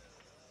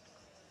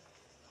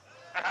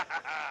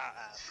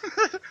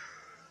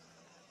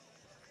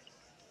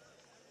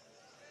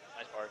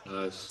 Nice Bark.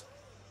 Nice.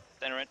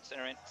 Center it,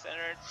 center it,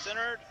 center it,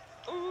 center it.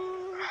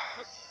 Ooh.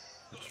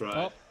 That's right.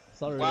 Oh,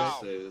 sorry. Wow.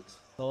 Saved it.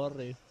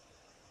 Sorry.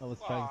 I was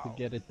trying to Wow.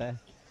 get it back.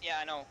 Yeah,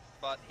 I know,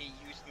 but he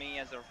used me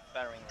as a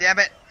battering ram. Damn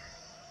it.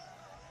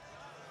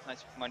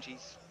 Nice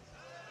munchies.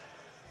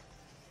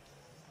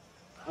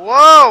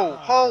 Whoa!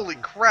 Holy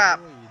crap!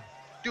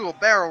 Do a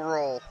barrel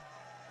roll.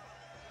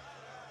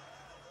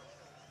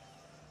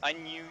 I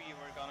knew you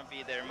were gonna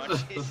be there,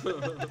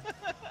 munchies.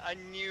 I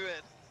knew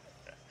it.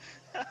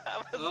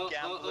 I was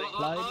gambling.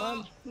 Fly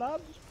munch,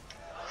 lunge.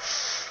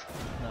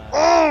 Nice.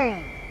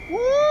 Oh!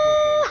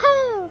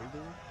 Woohoo!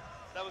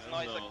 That was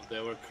nice. No, Like, they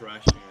were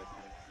crashing at me.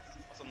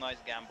 was a nice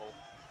gamble.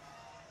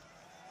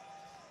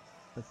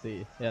 Let's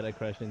see. Yeah, they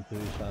crash into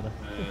each other.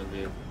 And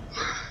yeah.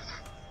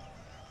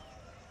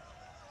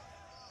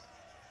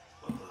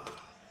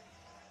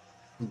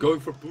 I'm going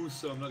for boost,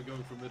 so I'm not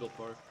going for middle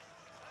park.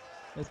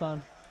 It's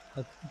fine.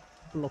 Let's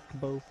block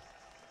both.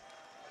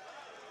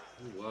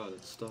 Oh wow,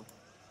 that stopped.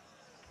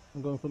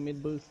 I'm going for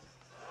mid boost.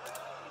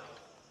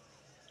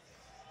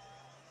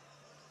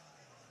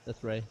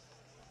 That's Ray.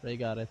 Ray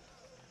got it.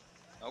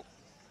 Nope.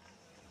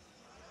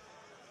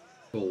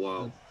 Oh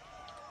wow.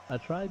 I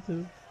tried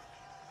to.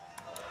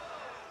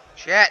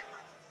 Shit.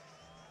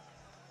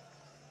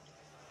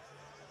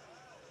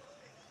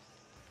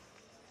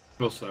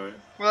 Oh sorry.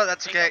 Well,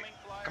 that's okay. Incoming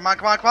flyer. Come on,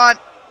 come on, come on!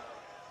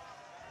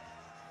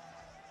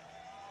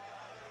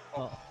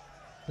 Oh.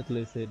 At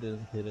least he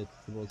didn't hit it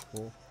towards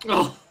 4.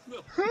 Oh no.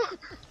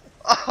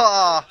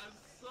 Oh! I'm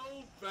so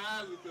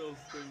bad with those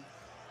things.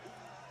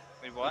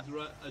 Wait, what?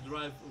 I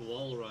drive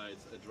wall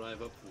rides. I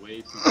drive up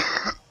way too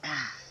high.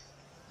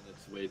 And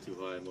it's way too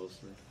high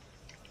mostly.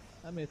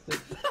 I missed it.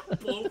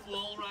 Both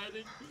wall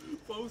riding,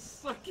 both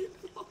sucking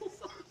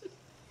balls.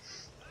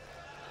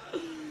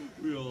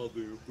 We all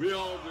do. We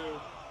all do.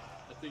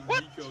 I think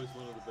Nico is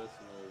one of the best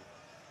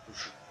wall.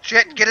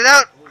 Shit, get it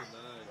out! Oh nice.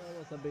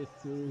 That was a bit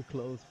too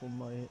close for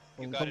my You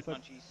own got it,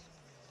 comfort. munchies.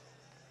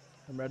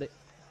 I'm ready.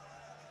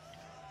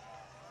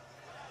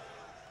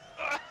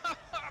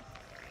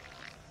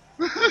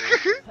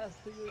 Pass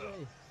to you,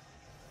 Ray.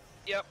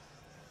 Yep.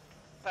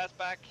 Pass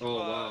back. Oh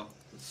wow.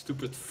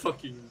 Stupid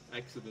fucking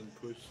accident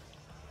push.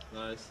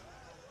 Nice.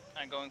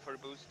 I'm going for the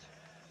boost.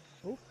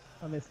 Oh.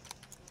 I missed.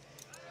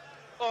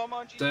 Oh,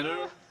 Monchi.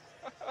 Center.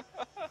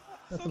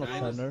 That's So not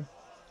close. center.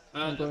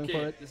 I'm going okay,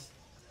 for it. This...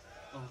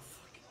 Oh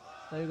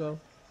fuck. There you go.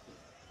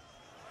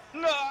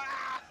 No!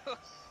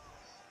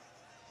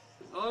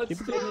 Oh, it's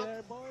Keep it in the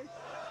air, boys.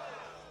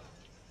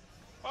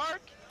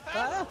 Mark!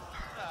 Ah!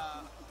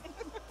 Ah.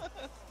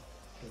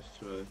 Let's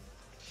try.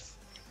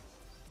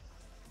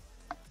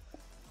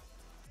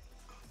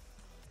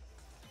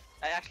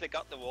 I actually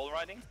got the wall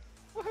riding.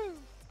 Woohoo!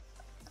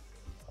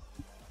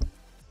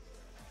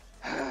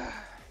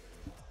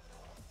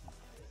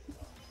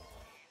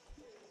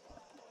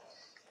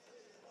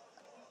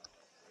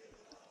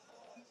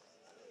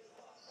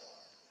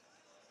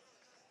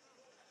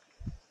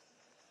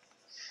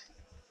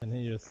 Can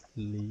he just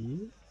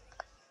leave?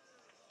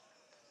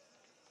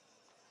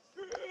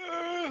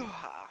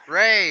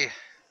 Ray,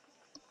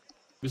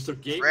 Mr.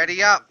 Gamer,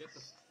 Ready up. Get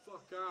the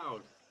fuck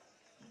out.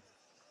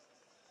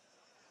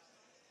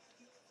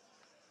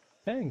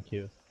 Thank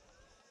you.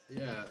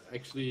 Yeah,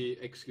 actually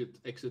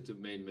exit the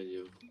main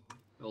menu.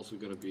 Also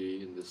gonna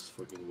be in this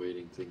fucking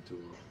waiting thing too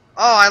long.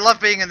 oh, I love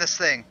being in this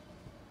thing.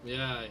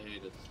 Yeah, I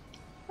hate it.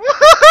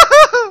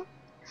 Woohoo!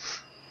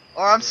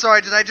 Or I'm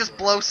sorry, did I just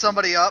blow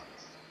somebody up?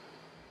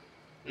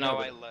 No,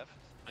 but I left.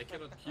 I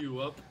cannot queue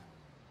up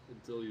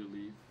until you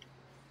leave.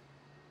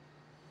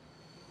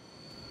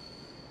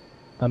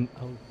 I'm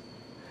out.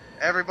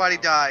 Everybody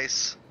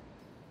dies.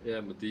 Yeah,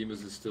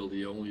 Mademus is still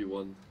the only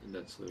one in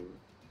that server.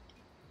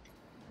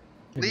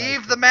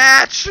 Leave the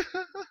match!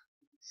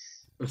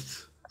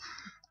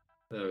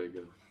 There we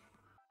go.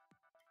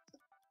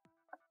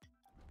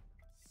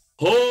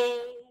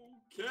 Oh,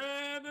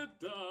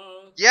 Canada!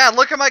 Yeah,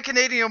 look at my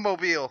Canadian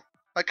mobile.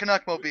 My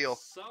Canuck mobile.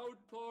 South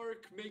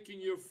Park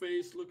making your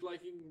face look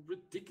like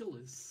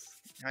ridiculous.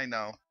 I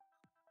know.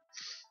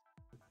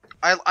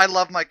 I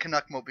love my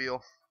Canuck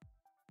mobile.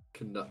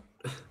 Canuck.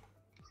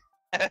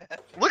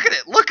 Look at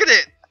it! Look at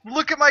it!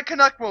 Look at my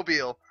Canuck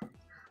mobile.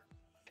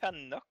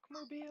 Canuck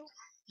mobile?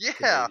 Yeah.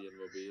 Canadian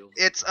mobile.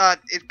 It's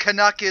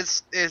Canuck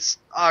is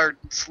our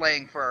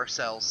slang for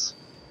ourselves.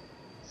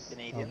 I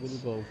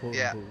Canadians? will go for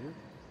Yeah. bull,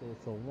 so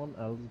someone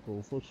else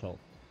go for shot.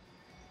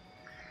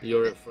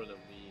 You're in front of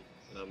me,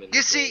 and I'm in the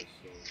You see- door,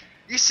 so...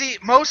 You see,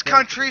 most Go to the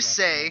countries left,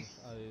 say.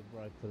 man. I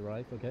drive to the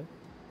right, okay?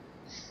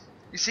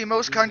 You see,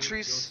 most You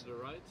countries. Go to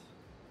the right.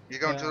 You're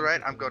going Yeah, to the I'm right.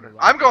 taking I'm going. the To,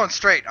 right. I'm going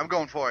straight. I'm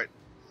going for it.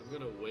 I'm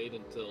gonna wait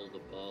until the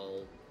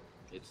ball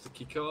hits the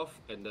kickoff,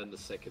 and then the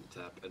second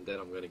tap, and then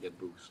I'm gonna get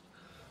boost.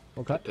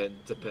 Okay.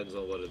 Depends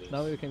on what it is.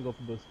 Now you can go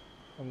for boost.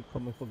 I'm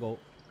coming for goal.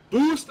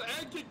 Boost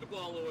and kick the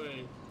ball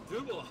away.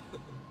 Double.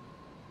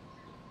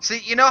 See,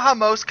 you know how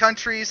most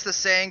countries the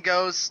saying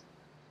goes,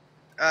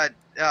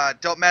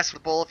 don't mess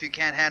with the bull if you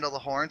can't handle the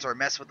horns, or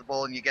mess with the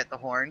bull and you get the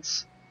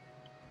horns.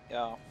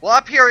 Yeah. Well,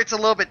 up here it's a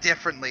little bit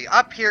differently.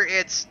 Up here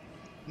it's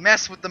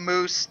mess with the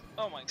moose,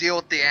 Oh my deal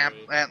with the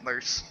Sorry.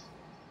 antlers.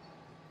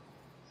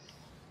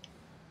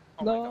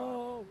 Oh my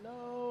god.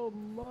 No,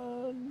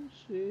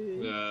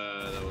 Munchie.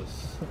 Yeah, that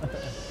was.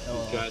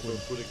 Oh, These guys were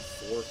awesome. putting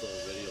force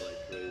already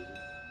like crazy.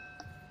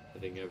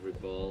 Hitting every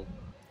ball.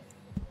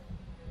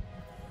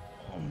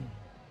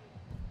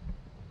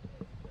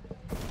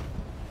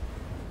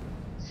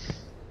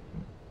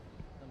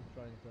 I'm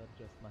trying to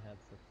adjust my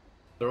headset.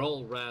 They're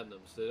all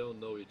randoms. They don't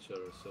know each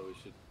other, so we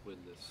should win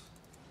this.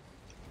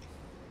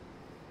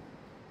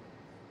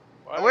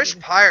 I wish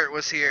Pirate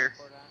was here.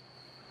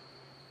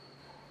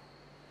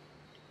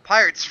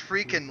 Pirate's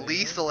freaking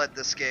lethal at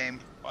this game.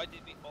 Why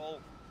did we all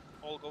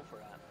go for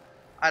that?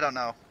 I don't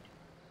know.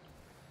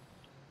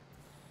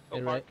 Go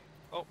Hey, Mark. right.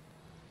 Oh,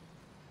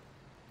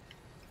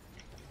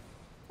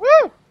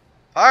 Woo!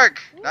 Park!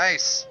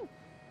 Nice.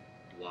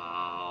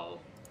 Wow.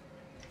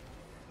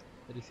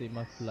 Did you see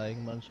my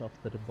flying munch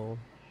after the ball?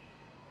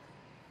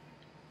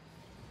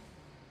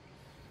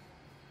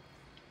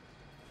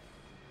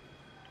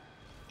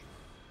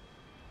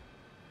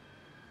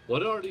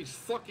 What are these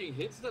fucking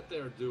hits that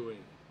they're doing?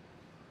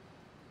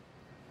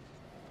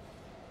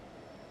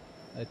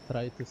 I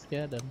tried to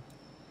scare them.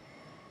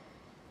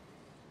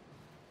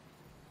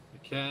 We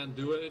can't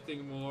do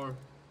anything more.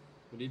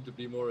 We need to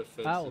be more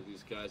offensive. Ow.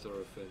 These guys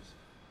are offensive.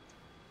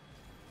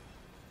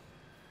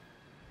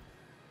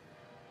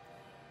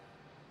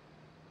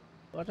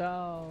 Watch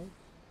out!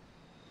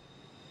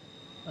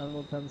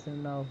 Animal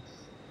fencing now.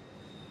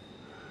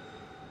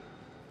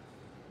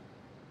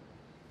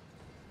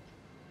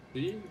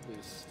 See,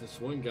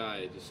 this one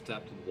guy just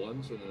tapped it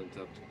once and then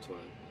tapped it twice.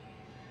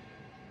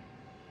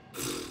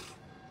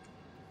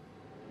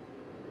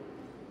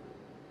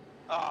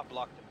 ah,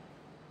 blocked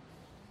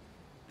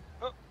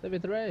him. Save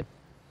it, Ray!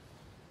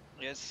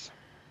 Yes.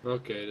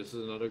 Okay, this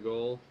is another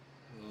goal.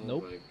 Oh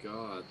Nope. my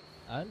god.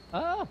 And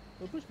ah!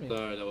 Don't push me!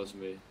 Sorry, that was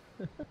me.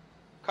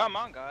 Come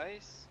on,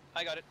 guys.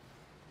 I got it.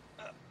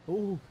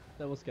 Ooh,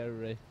 that was scary,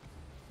 Ray.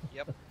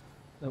 Yep.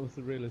 That was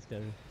really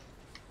scary.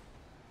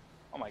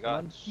 Oh my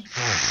god. Munch.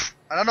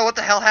 I don't know what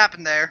the hell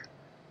happened there.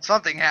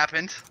 Something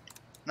happened.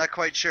 Not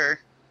quite sure.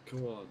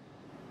 Come on.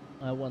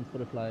 I went for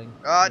the flying.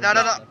 No.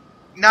 Blocked.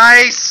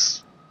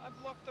 Nice! I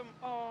blocked him.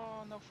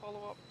 Oh, no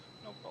follow up.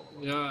 No no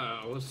problem. Yeah,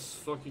 I was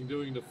fucking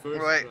doing the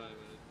first Right. try, but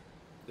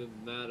it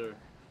didn't matter.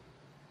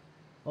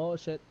 Oh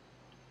shit.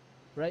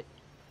 Right.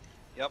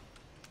 Yep.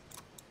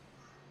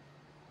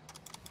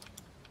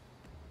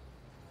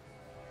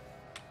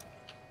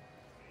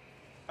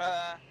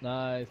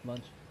 Nice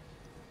munch.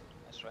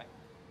 That's right.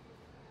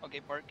 Okay,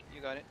 Park, you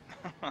got it.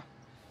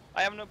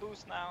 I have no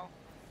boost now.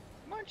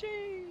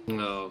 Munchie!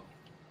 No.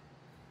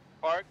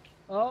 Park?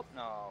 Oh,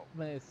 No.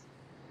 miss.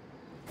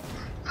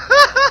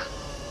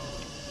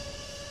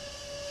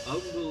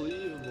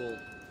 Unbelievable.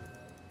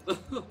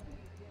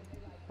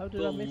 How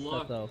did The I miss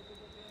luck. that though?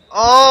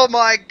 Oh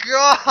my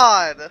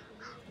god!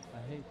 I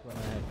hate when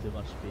I have too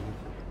much speed.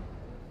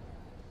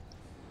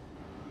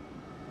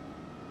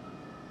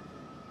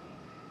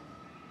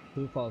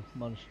 Too fast,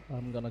 munch.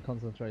 I'm gonna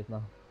concentrate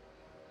now.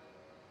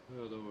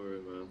 Oh, don't worry,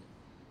 man.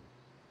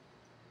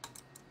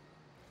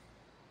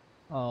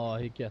 Oh,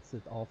 he gets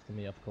it after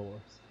me, of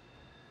course.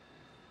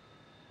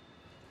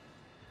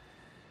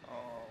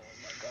 Oh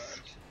my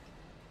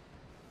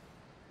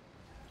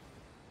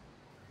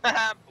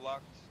god.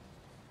 Blocked.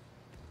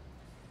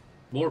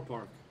 More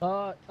park.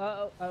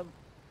 I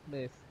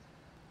missed.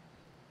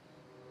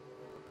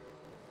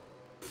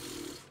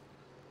 These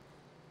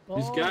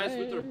Oh, guys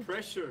with hey. their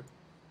pressure.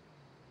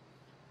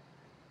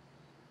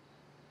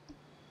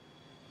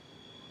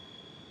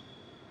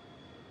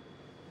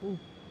 Ooh.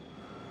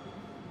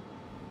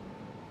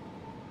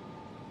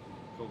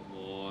 Come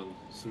on,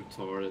 it's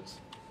retarded.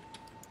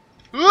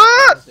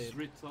 Ah! It's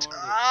retarded.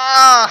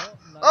 Ah! Oh,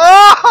 nice.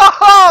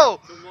 Oh!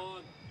 Come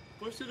on,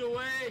 push it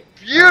away.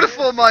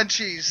 Beautiful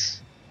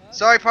munchies.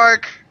 Sorry,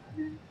 Park.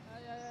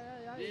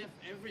 They have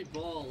every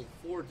ball,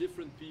 4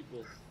 different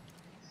people.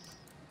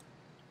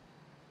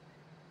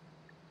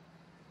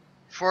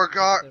 Four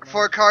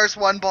cars,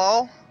 1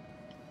 ball.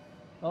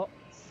 Oh,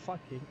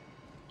 fucking.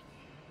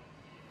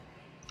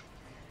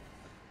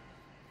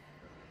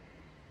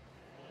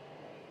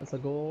 That's a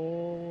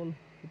goal.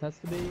 It has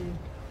to be.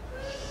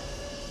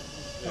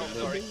 Oh,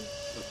 sorry.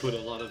 I put a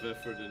lot of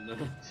effort in that.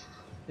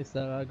 Is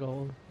there a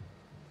goal?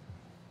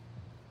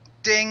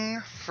 Ding,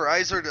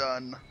 fries are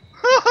done.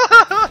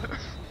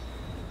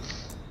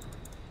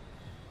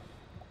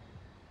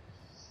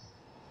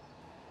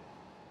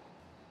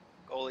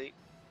 Goalie.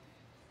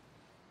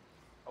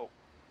 Oh.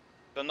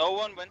 So no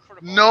one went for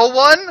the ball? No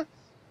one?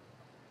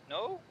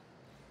 No?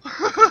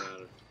 Doesn't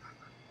matter.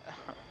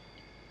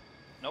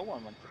 No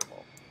one went for the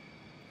ball.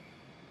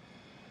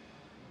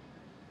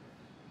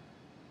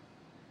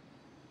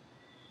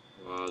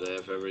 Wow, they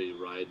have every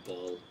right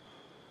ball.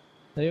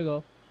 There you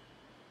go.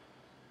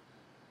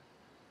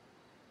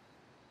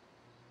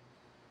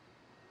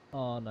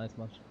 Oh, nice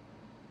much.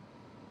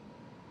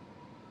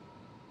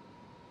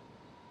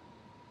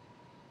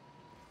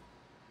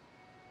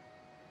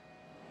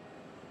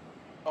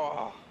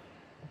 Oh.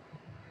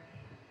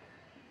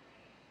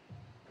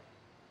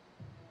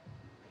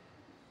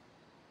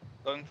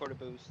 Going for the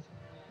boost.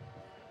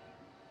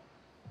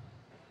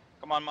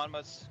 Come on,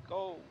 Monmouths,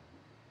 go!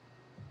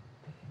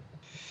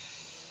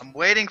 I'm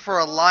waiting for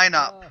a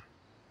lineup.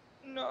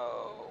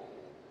 No!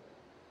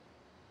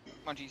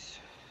 Munchies.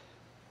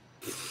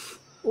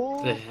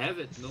 Oh, They have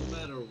it no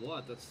matter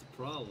what, that's the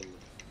problem.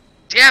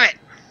 Damn it!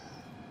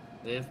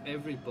 They have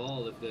every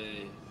ball if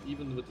they,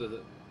 even with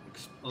the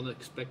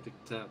unexpected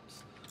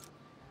taps.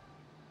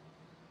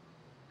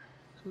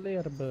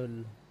 clear ball.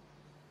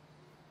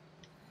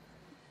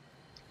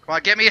 Come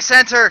on, get me a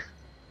center.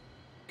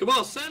 Come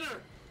on,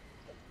 center!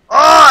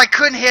 Oh, I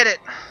couldn't hit it.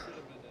 That should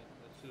have been in.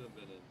 That should have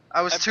been in.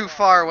 I was too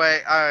far away.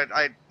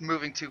 I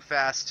moving too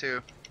fast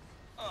too.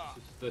 Oh.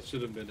 That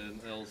should have been in,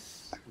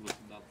 else with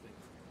nothing.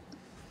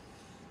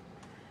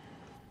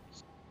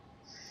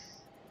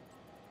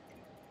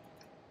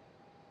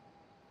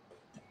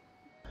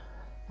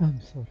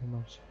 I'm sorry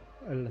much.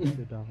 I let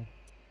you down.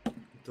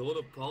 Don't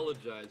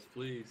apologize,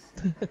 please.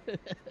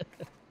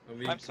 I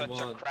mean, I'm come such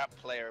a on. crap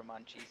player,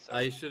 Munchies. So.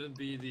 I shouldn't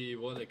be the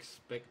one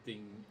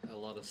expecting a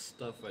lot of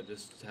stuff. I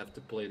just have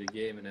to play the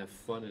game and have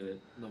fun in it,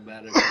 no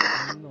matter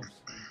what. No.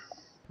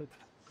 Put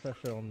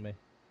pressure on me.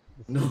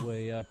 This No. is the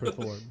way I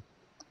perform.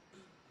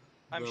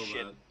 I'm No,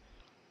 shit. man.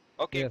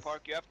 Okay, Yes.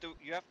 Park, you have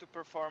to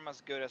perform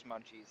as good as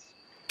Munchies.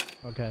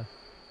 Okay.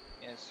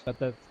 Yes. But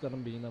that's gonna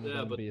mean I'm Yeah,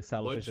 gonna but be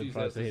selfish and Munchies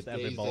try has to his hit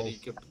every days that ball. he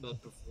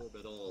cannot perform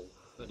at all.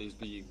 That he's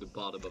being the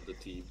bottom of the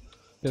team.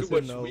 Just Too so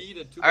much you know, weed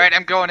and too All right, much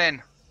I'm going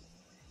in.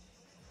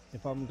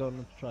 if I'm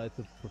gonna try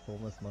to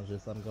perform as much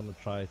as I'm gonna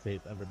try to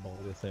hit every ball,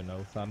 just so you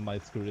know. So I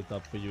might screw it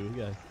up for you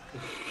guys.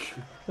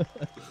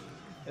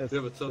 Just Yeah,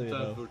 but so you sometimes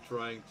know. we're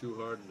trying too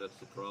hard, and that's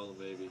the problem,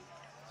 maybe.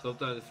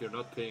 Sometimes if you're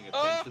not paying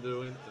attention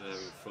to it and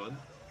having fun,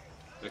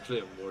 actually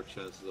have more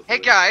chances of Hey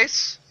winning.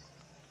 guys,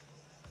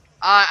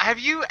 have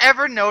you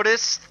ever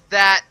noticed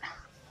that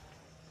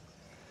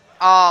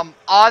on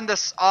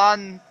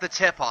the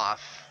tip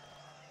off,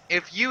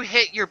 if you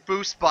hit your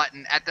boost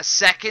button at the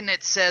second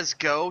it says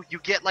go, you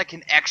get like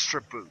an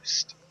extra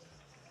boost.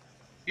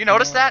 You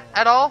notice that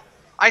at all?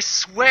 I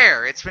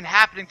swear it's been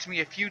happening to me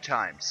a few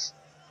times.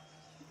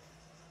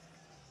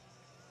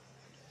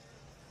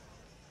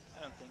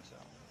 I don't think so.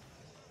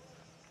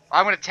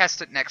 I'm gonna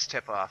test it next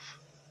tip off.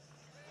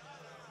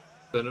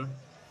 Center.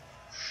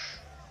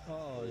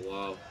 Oh,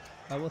 Wow.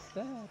 I was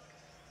that.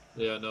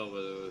 Yeah, no,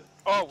 but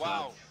Oh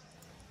wow.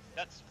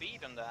 That's speed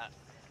on that.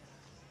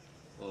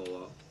 Oh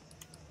wow.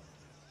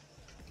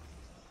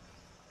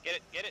 Get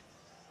it, get it.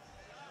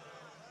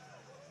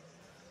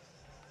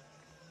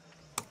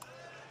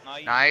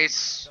 Nice.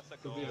 Nice. That's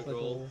a Could goal. be a It's a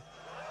goal. goal.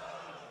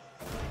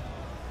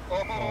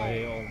 Oh, Oh,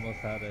 he almost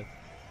had it.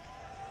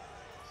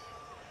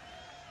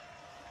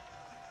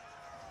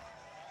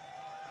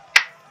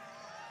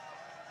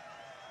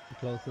 How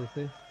close is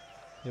he?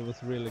 He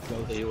was really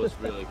close. He was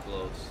really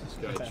close. This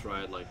guy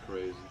tried like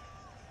crazy.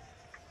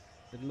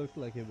 It looked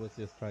like he was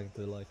just trying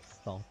to like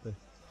stop it.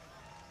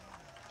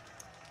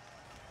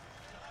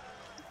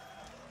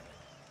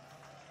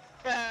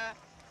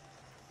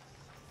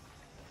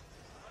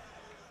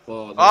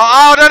 Oh, no.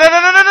 Oh no no no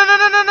no no no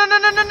no no no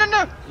no no no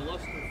no!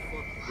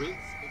 Clusterfuck wins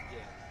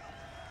again.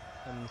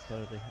 I'm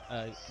sorry,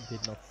 I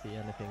did not see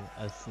anything.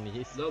 I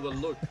sneezed. No, but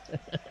look.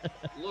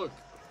 Look.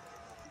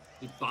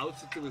 He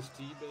bounced it to his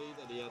teammate,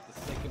 and he had the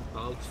second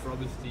bounce from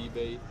his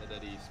teammate, and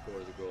then he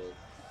scored the goal.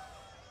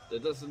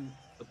 That doesn't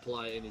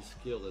apply any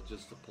skill, that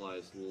just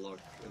applies luck,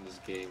 in this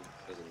game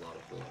has a lot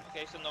of luck.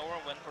 okay, so no one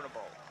went for the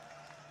ball.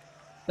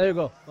 There you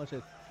go, watch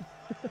it.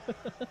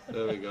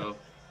 There we go.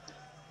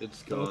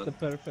 It's That was gone. the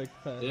perfect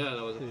pass. Yeah,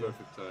 that was a to you.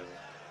 perfect timing.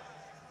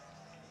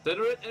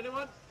 Center it,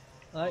 anyone?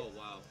 I Oh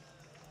wow.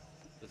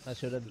 I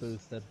should have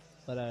boosted,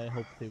 but I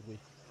hoped he would.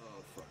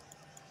 Oh fuck.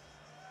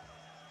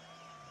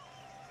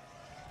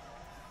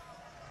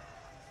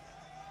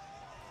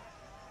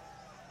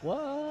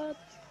 What?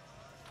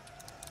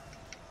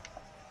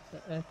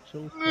 The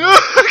actual. No!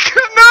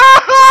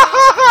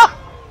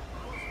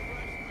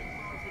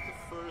 With the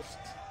first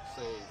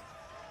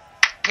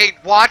save. Hey,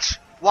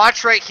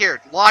 watch right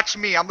here. Watch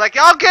me. I'm like,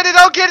 I'll get it,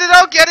 I'll get it,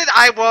 I'll get it.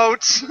 I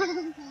won't.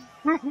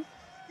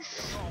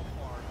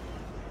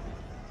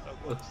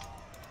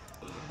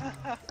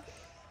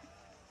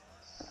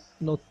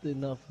 Not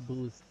enough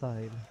boost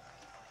time.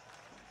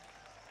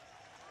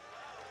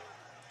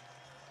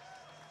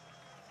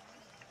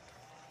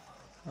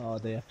 Oh,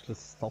 they actually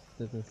stopped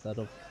it instead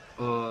of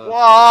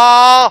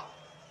Whoa!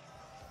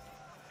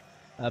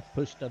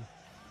 pushed them.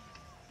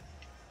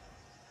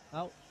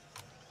 Ow.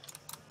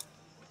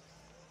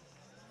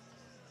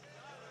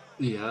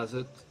 He has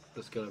it.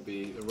 That's gonna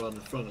be a run in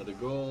front of the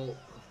goal.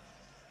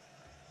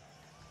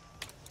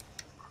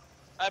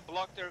 I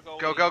blocked their goal.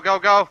 Go, go, go,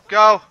 go,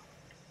 go.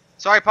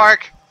 Sorry,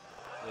 Park.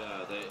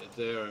 Yeah,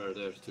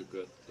 they're too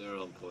good. They're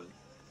on point.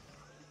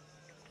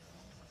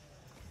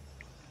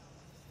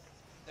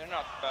 They're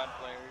not bad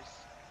players.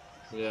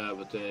 Yeah,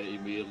 but they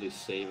immediately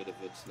save it if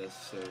it's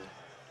necessary.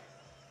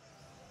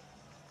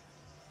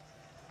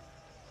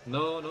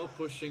 No, no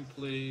pushing,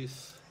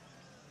 please.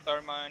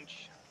 Sorry,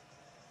 Munch.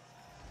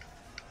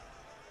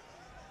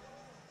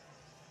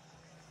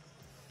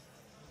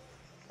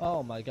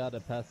 Oh my god,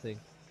 they're passing.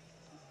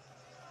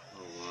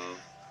 Oh wow.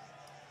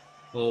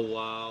 Oh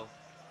wow.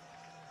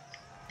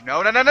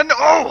 No, no, no, no, no.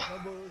 Oh!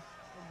 No boost,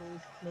 no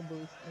boost, no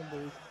boost, no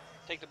boost.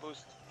 Take the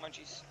boost,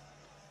 Munchies.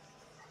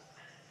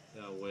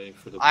 Yeah, waiting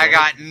for the I ball.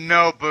 got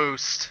no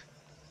boost.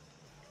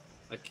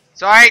 I c-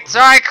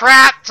 Sorry,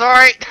 crap,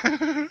 sorry.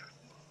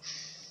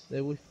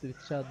 They whipped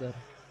each other.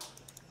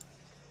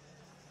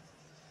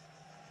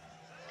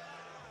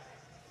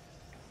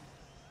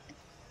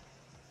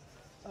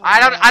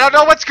 I don't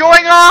know what's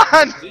going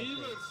on.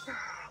 Demons!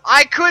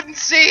 I couldn't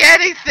see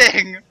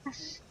anything.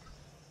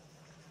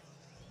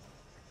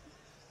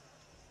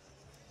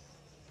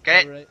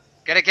 Get it, Alright.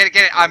 get it, get it,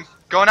 get it. I'm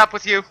going up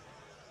with you.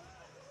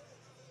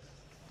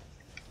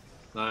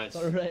 Nice.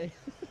 Alright.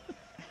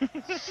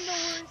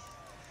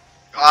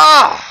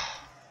 Oh!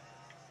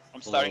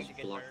 I'm starting Oh, to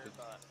get blocked nervous, it.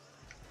 but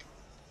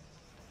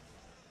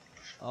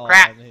Oh,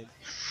 Crap. and he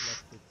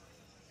let it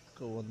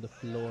go on the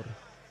floor.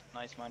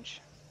 nice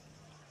Munch.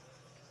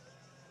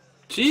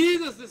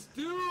 Jesus, this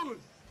dude!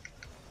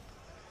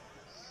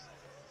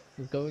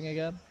 He's going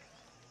again.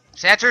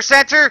 Center,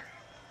 center.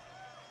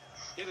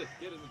 Get it,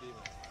 the demon.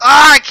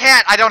 Ah, I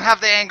can't. I don't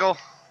have the angle.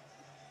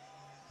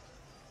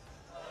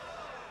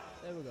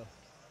 There we go.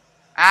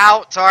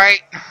 Ow,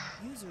 sorry.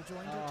 User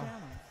joined your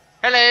channel.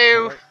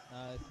 Hello.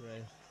 Nice,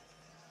 Ray.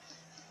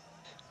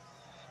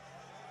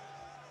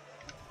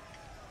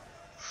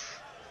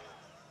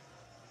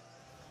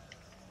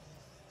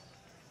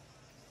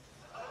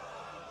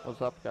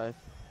 What's up, guys?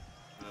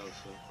 I also.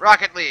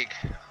 Rocket League.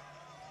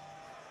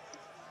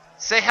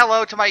 Say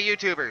hello to my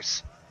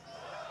YouTubers.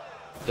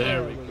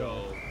 There we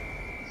go.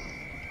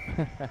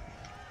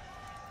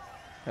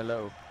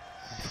 Hello.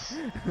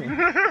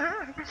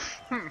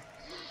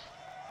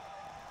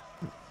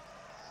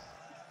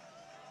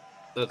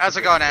 How's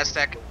it going,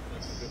 Aztec?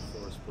 That's a good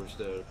force push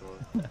there,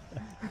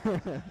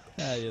 Cor.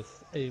 Yeah, just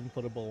aim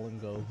for the ball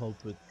and go. Hope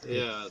it.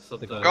 Yeah, hits the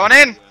sometimes goal. Going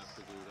in. you have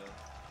to do that.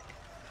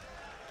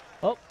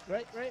 Oh,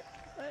 right.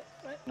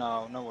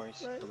 No, no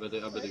worries. Right.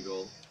 I bet the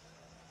goal.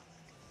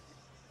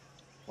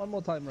 One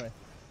more time, Ray.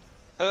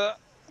 I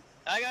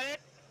got it.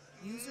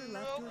 User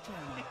left your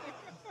channel.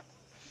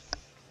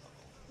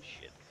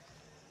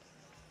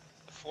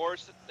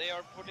 force that they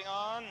are putting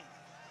on.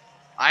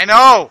 I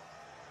know!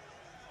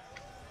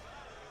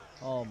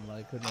 Oh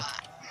my goodness.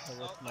 That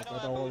was Oh, I not don't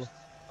at have all. boost.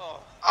 Oh.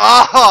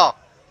 Oh!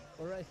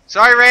 Alright.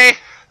 Sorry, Ray.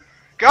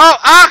 Go!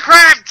 Ah,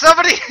 crap!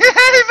 Somebody!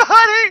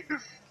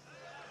 Anybody!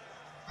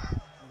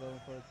 I'm going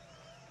for it.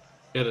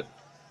 Get it.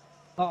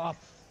 Oh,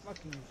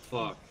 fucking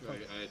Fuck,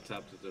 I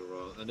tapped it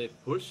wrong. And they're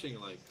pushing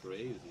like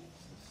crazy.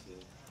 It's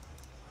insane.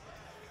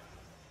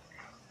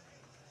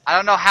 I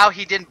don't know how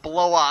he didn't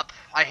blow up.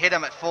 I hit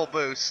him at full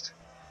boost.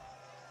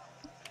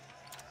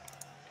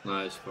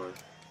 Nice part.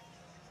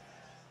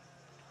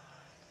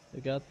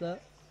 You got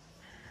that?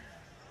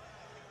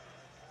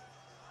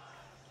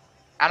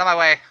 Out of my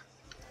way.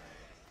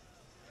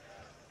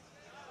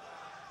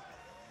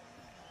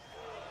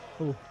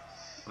 Oh,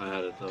 I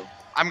had it though.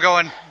 I'm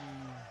going.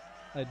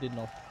 I did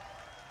not.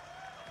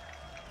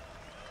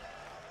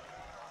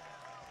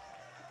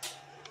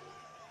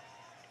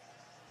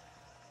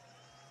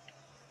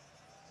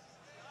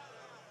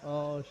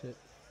 Oh shit.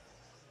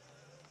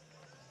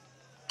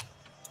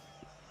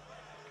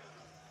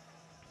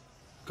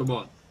 Come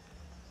on.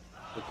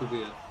 That could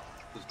be it.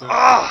 Just don't.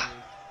 Ugh.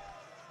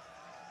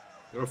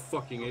 You're a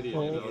fucking idiot,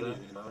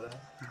 you know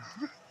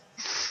that?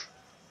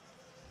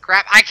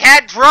 Crap, I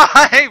can't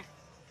drive!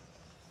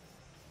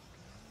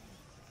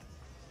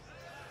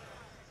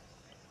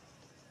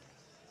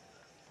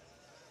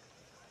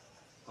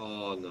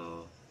 Oh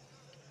no.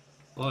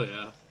 Oh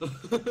yeah. Oh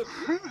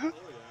yeah.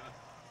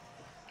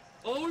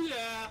 Oh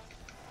yeah!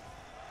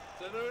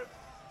 Center.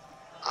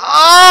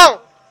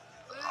 Oh!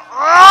 Oh!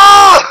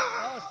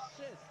 Oh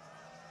shit.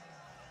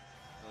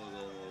 That was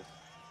almost.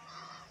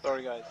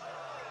 Sorry, guys.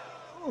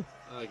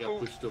 I got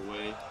pushed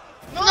away.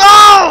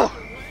 No!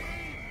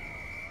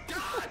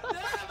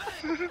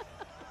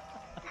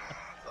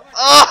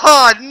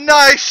 Oh,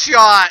 nice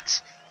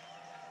shot!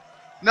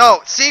 No,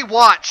 see,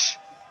 watch.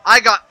 I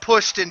got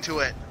pushed into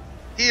it.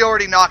 He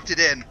already knocked it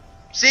in.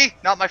 See?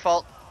 Not my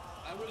fault.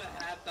 I would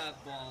have had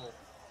that ball.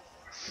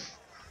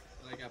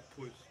 And I got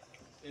pushed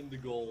in the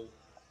goal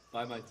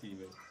by my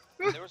teammate.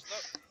 There was no.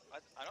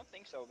 I don't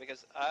think so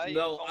because I.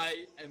 No,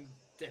 I am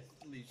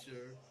definitely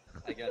sure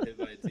I got hit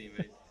by a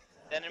teammate.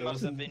 Then it It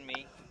must have wasn't- been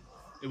me.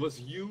 It was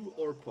you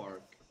or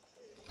Park.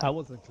 I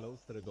wasn't close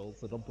to the goal,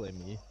 so don't blame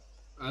me.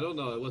 I don't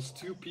know, it was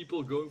two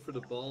people going for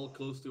the ball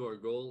close to our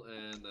goal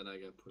and then I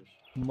got pushed.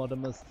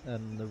 Modimus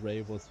and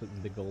Ray was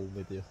in the goal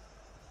with you.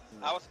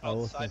 I was I outside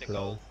wasn't the close.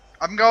 goal.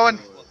 I'm going.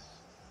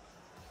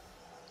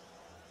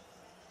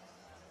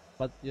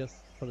 But just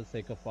for the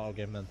sake of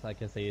argument, I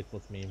can say it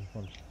was me.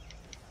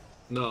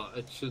 No,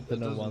 it The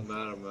no doesn't ones.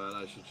 matter, man.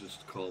 I should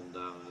just calm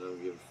down. I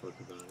don't give a fuck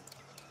about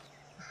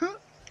it.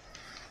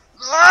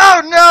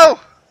 Oh, no!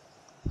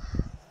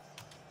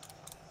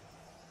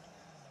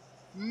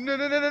 No,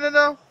 no, no, no, no,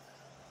 no.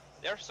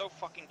 They're so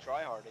fucking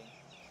tryharding.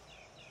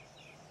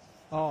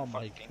 Oh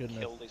my Fucking goodness.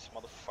 kill this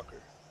motherfucker.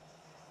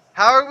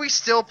 How are we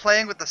still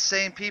playing with the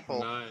same people?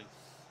 Nice.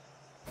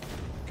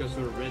 Because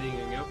we're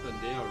readying up and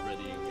they are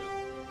readying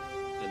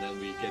up. And then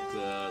we get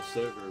a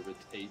server with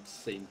 8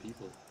 same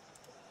people.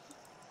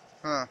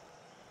 Huh.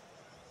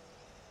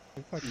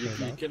 You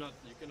cannot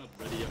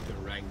ready up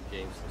in ranked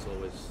games. It's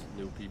always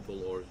new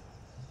people or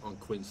on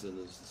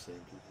coincidence the same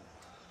people.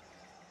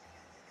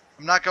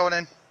 I'm not going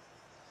in.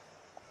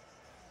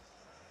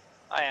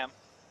 I am.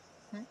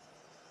 Hmm?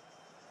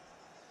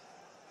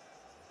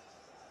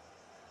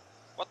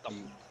 What the?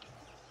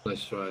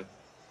 Nice try.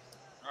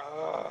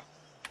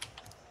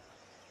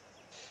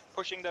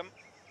 Pushing them.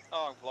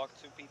 Oh, I've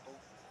blocked 2 people.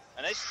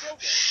 And they still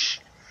get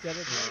it. Get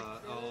it?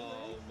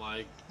 Oh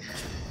my.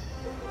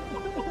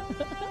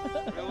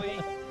 Really?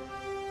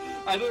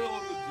 I don't know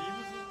what the Divas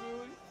is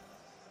doing.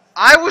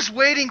 I was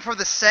waiting for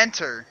the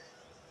center.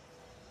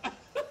 I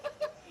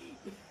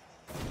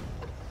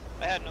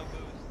had no boost,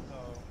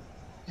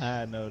 so.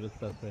 I noticed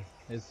that.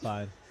 It's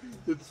fine.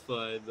 It's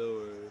fine, don't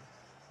worry.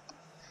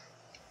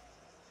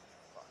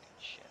 Fucking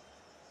shit.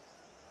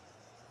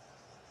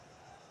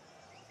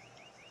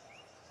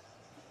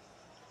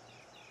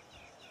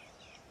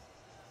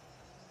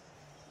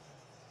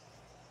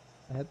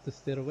 I had to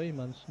steer away,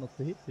 Munch, not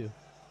to hit you.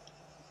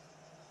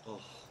 Oh.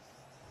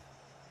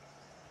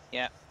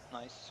 Yeah,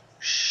 nice.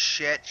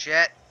 Shit,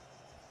 shit.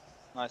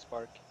 Nice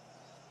park.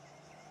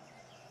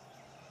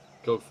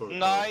 Go for it.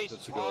 Nice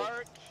That's a goal.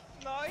 park!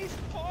 Nice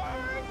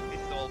park! This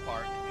is all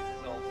park.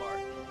 This is all park.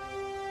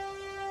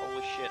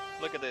 Holy shit.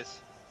 Look at this.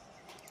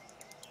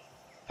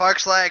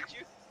 Park's like, Did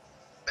you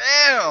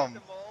bam!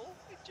 them all?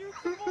 Did you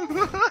them all?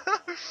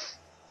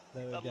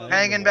 There we That go. was-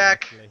 Hanging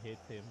back. Actually hit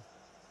him.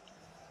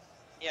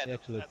 Yeah, He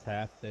actually that's-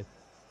 tapped it.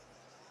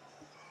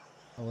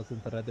 I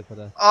wasn't ready for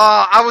that.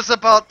 Oh, I was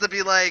about to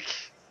be like,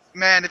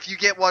 man, if you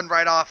get one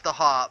right off the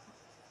hop.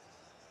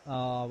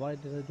 Why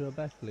did I do a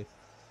backflip?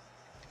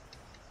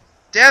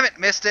 Damn it,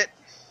 missed it.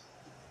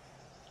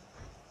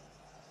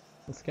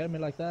 Don't scare me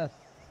like that.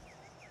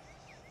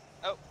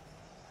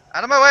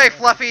 Out of my way,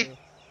 Fluffy.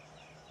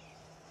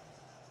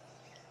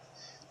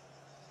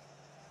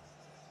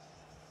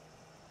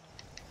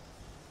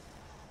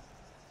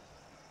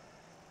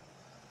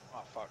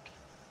 Oh fuck.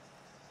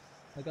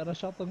 I I got a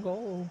shot on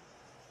goal.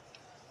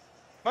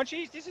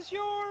 Munchies, this is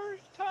your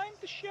time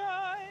to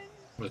shine.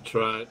 I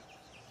tried.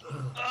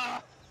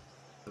 Ah!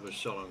 Have a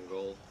shot on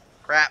goal,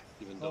 Crap.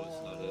 even though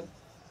it's not in.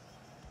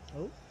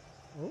 Oh.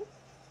 Oh.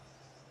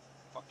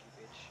 Fuck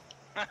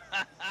you, bitch.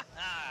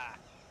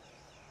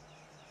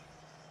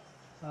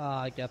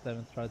 Ah, I got them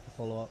and tried to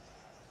follow up.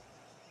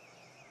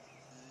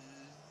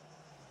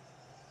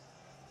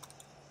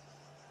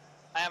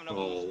 I have no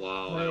Oh boost.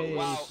 wow! Way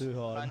Wow, too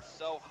hard. ran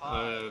so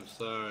high. I'm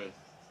sorry.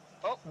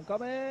 I'm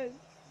coming!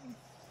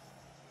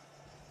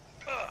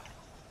 Ugh.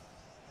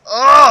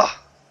 Oh!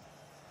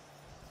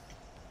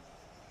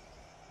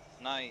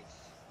 Nice.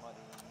 Muddy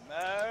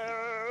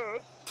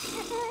mouth.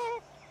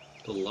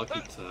 The lucky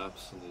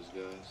taps on these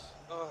guys.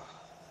 Ugh.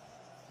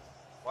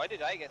 Why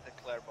did I get the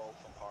clear ball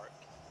from Park?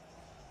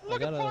 I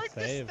Look at got a Park just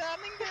save.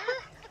 standing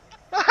there.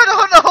 I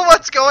don't know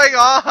what's going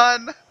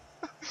on!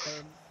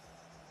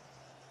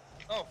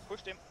 Oh,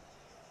 pushed him.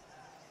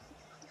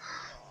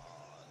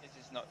 Oh, this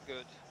is not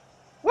good.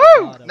 Woo!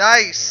 that was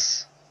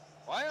Nice!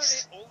 Why are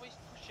they always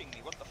pushing me?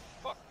 What the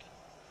fuck?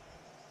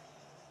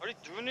 Are they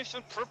doing this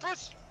on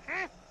purpose?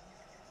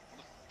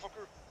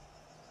 Motherfucker.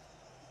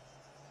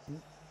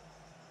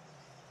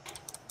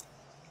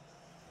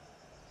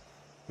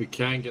 We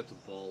can't get the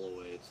ball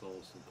away. It's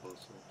almost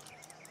impossible.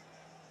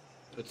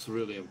 It's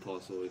really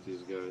impossible with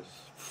these guys.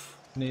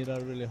 Need a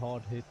really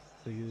hard hit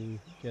to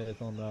get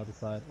it on the other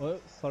side. Oh,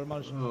 sorry,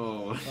 Munch.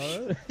 Oh.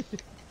 Oh.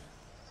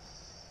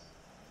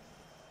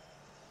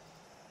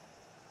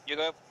 You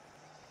go.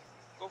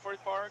 Go for it,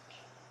 Park.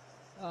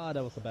 Ah,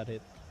 that was a bad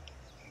hit.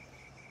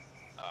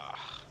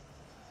 Ah.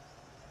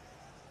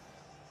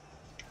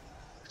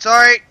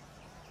 Sorry!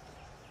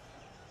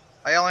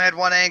 I only had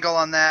one angle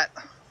on that.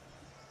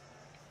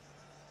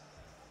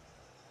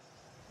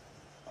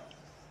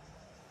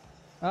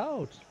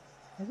 Ouch!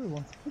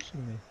 Everyone's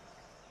pushing me.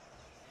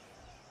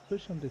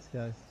 Push on this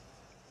guy.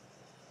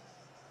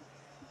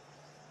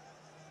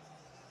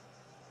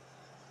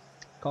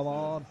 Come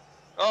on!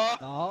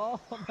 Oh.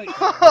 Oh my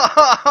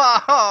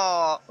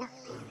god!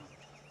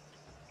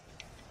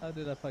 How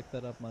did I fuck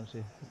that up,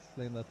 Munchie?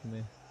 Explain that to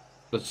me.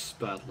 That's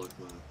bad luck,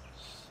 man.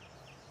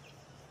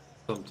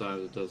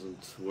 Sometimes it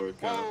doesn't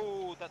work out.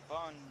 Whoa, that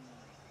bun.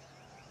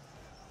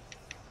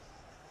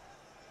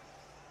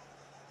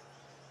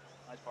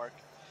 Nice Park.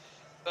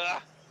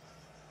 Ah.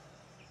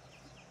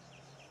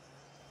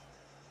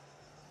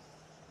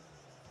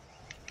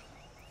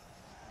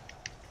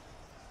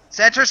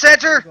 Center,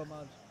 center! Go,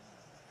 Munch.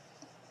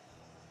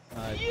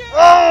 Nice. It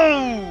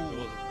Oh!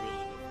 wasn't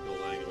really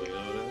difficult angle, you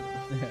know that?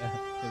 Yeah,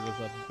 it was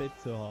a bit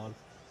too hard.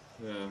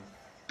 Yeah.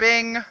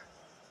 Bing!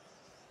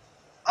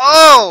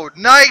 Oh!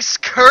 Nice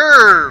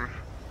curve!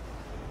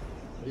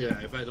 Yeah,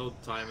 if I don't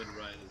time it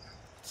right,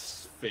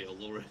 it's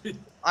failed already.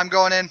 I'm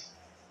going in.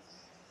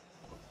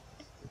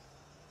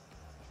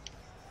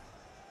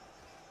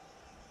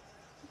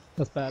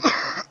 That's bad. Oh,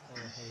 I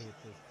hit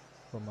it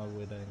from a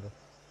weird angle.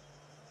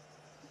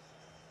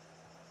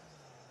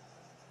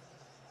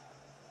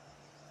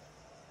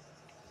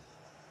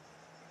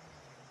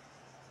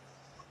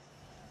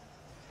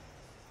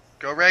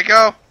 Go, Ray,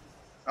 go!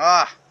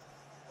 Ah!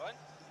 What?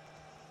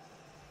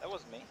 That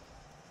was me.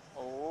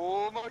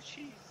 Oh, more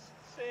cheese.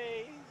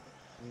 Save.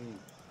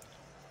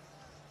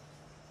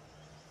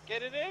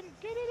 Get it in.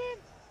 Get it in.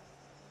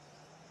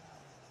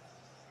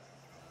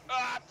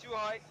 Ah, too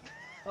high.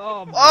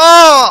 Oh! My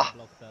Oh!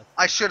 block that.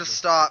 I should have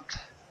stopped.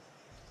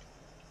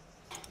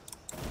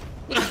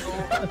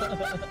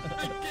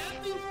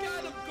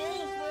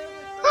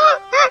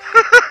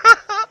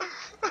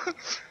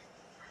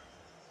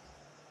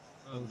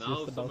 I was Now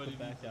just about somebody to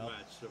back needs to up.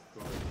 match, of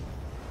course.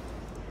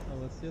 I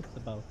was just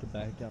about to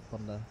back up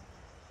on that.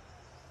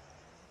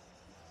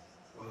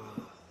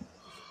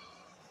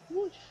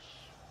 Whoosh!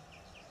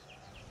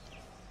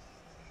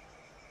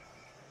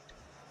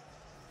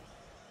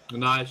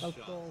 Nice Let's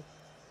shot. go.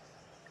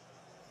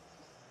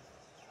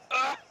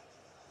 Ah!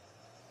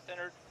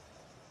 Centered.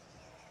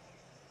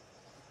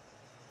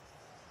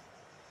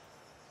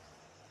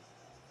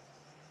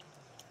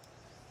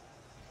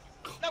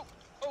 No!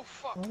 Oh,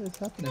 fuck. What is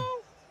happening? No!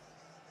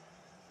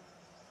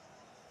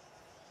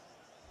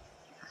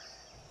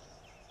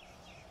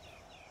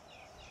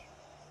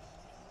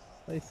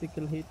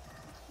 Bicycle hit.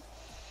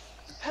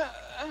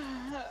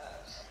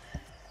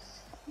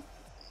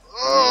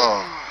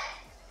 Oh.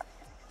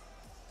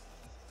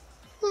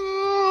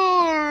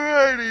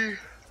 Alrighty.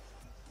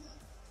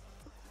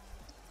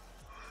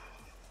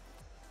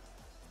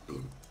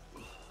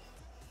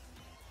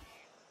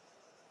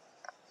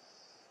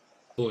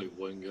 Only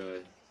one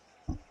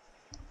guy.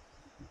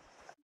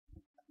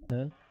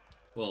 Yeah.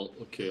 Well,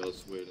 okay,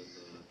 let's wait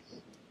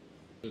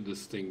in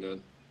this thing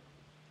then.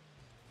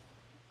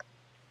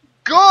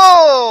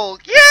 Goal!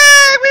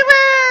 Yay! We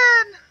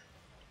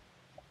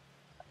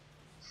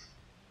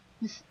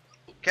win!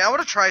 Okay, I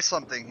want to try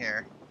something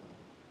here.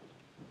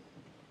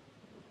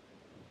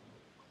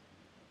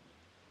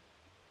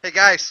 Hey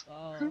guys.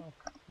 Oh,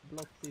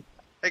 blocked it.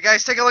 Hey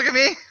guys, take a look at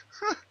me.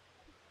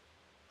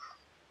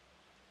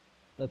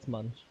 That's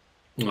Munch.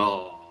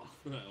 Oh.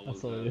 I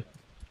saw you.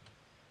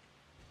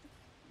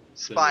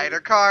 Spider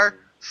car.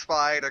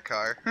 Spider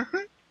car.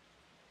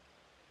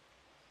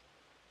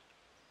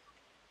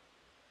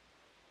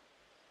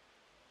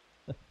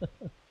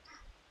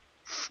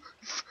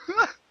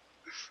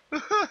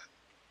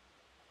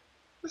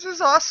 This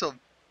is awesome.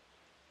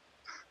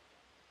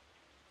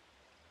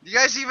 You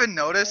guys even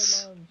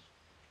notice?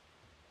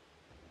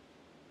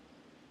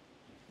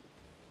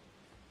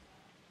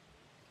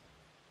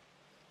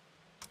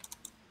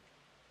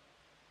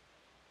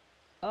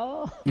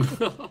 Oh!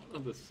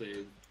 The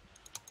same.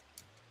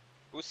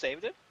 Who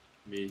saved it?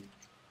 Me.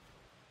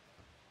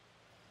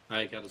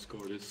 I gotta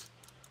score this.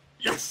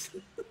 Yes!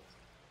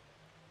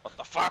 What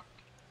the fuck?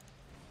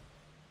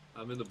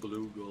 I'm in the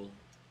blue goal.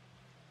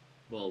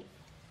 Well,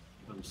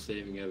 I'm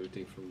saving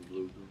everything from the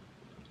blue goal.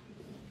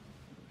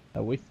 I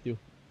whiffed you.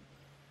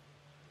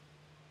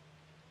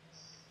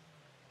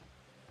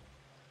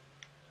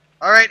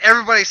 Alright,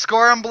 everybody,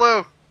 score on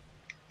blue.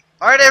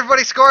 Alright,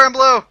 everybody, score on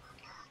blue.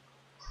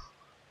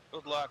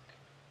 Good luck.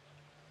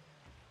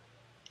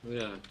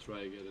 Yeah,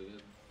 try to get it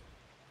in.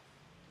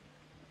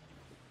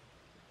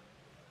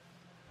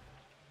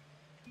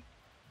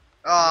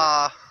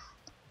 Ah.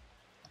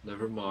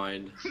 Never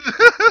mind.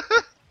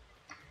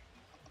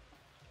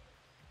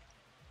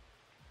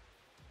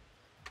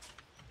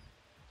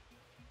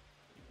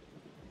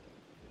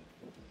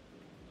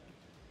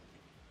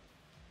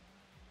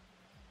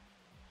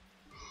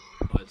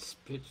 Oh, it's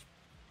pitch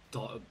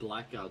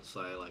black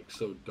outside, like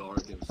so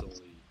dark, and it's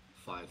only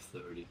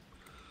 5:30.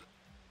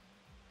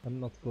 I'm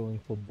not going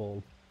for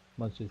ball.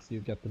 Munchies, you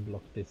get to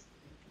block this.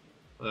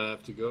 I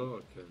have to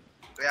go? Okay.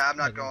 Yeah, I'm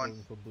not I'm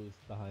going. for boost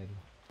behind.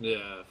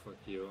 Yeah, fuck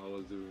you, I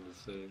was doing the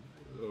same.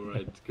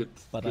 Alright, good,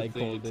 But good I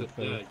thing called it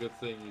yeah, first. good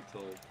thing you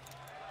told.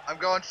 I'm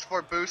going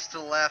for boost to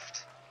the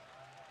left.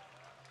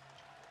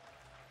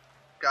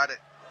 Got it.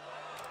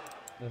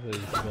 That's a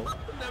easy goal.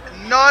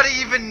 Not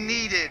even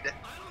needed.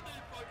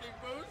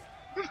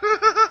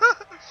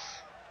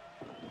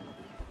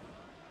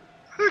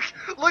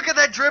 Look at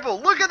that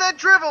dribble! Look at that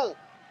dribble!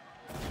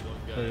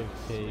 One guy was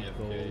AFK AFK,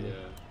 goal.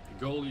 yeah.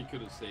 The goalie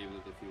could have saved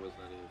it if he was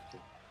not AFK.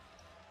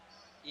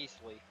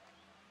 Easily.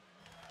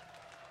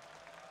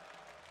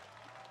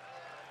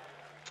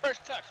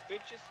 First touch,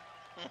 bitches.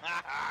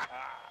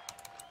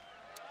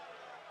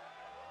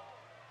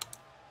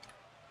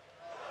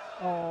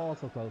 Oh,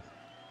 so close.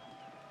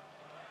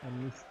 I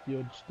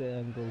misjudged the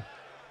angle.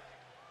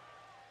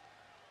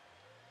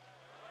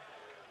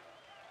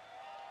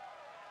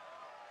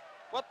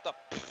 What the?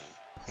 Oh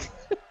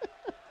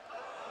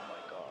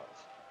my god.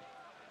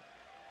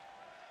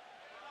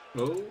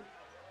 Oh?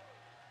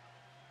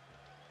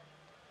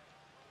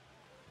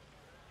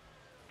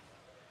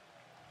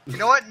 You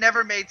know what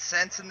never made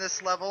sense in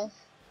this level?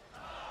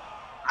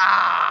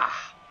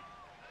 Ah!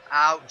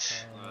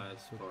 Ouch.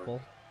 Nice Football.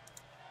 part.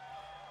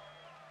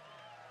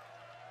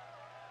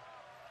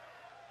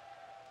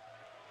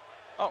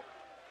 Oh.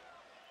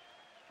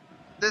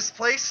 This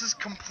place is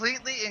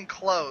completely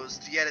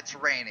enclosed, yet it's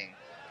raining.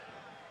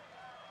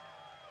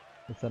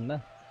 It's a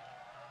net.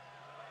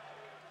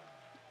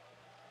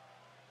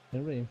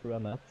 Can rain for a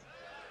net.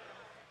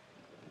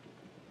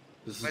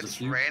 This is the It's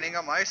future. raining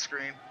on my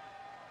screen.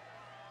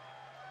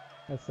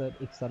 I said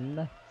it's a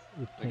net.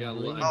 It I can got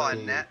rain. Oh, a for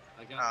it. net?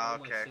 I got Oh, all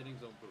my okay.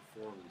 settings on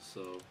performance,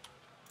 so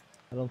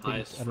I don't think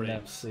highest a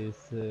net frames.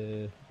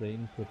 is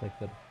rain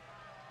protected.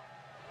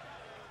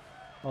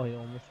 Oh, he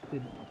almost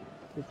did.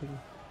 Good thing.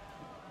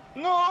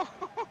 No!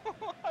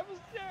 I was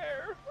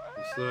there!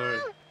 I'm sorry.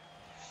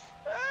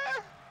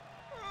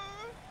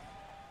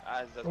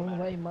 It doesn't Oh,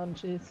 matter. way,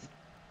 Munchies.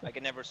 I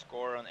can never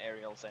score on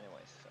aerials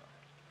anyways, so.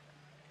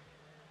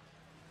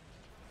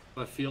 If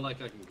I feel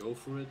like I can go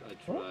for it, I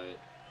try it.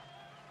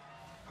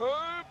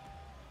 Hup!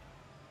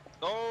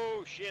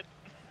 Oh shit!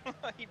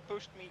 He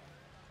pushed me.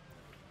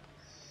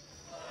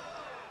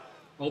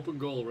 Open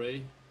goal,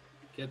 Ray.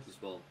 Get this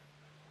ball.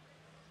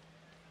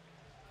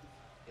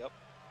 Yep.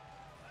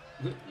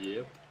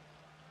 Yep.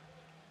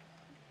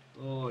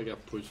 Oh, I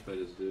got pushed by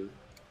this dude.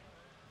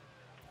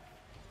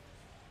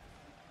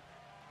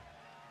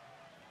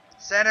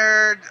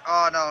 Centered.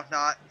 Oh, no,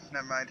 not.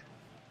 Never mind.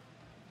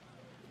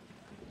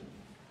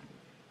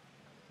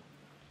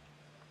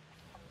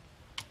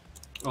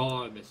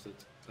 Oh, I missed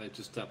it. I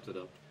just tapped it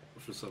up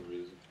for some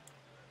reason.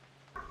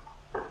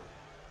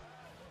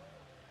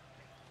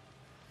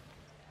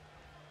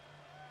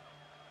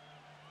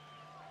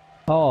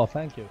 Oh,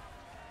 thank you.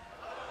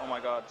 Oh my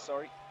god,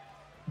 sorry.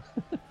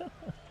 I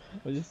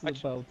was just I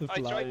tr- about to I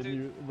fly tried and to-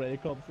 you, Ray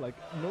comes like,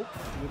 nope,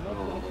 you're not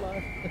gonna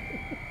fly.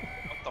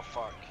 What the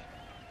fuck?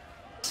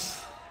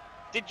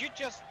 Did you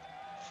just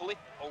flip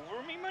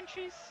over me,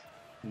 Munchies?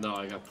 No,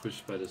 I got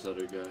pushed by this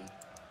other guy.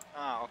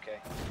 Ah, okay.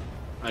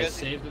 I Because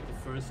saved it the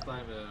first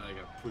time and then I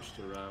got pushed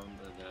around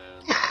and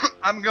then...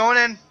 I'm going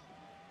in.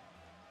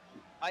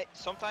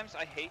 Sometimes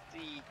I hate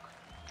the,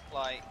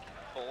 like,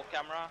 ball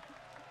camera,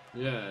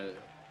 Yeah,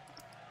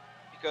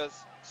 because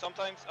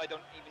sometimes I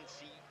don't even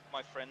see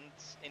my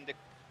friends in the...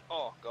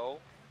 Oh, goal.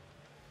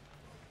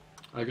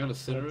 I gotta You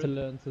center have to it.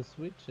 learn to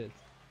switch it.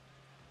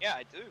 Yeah,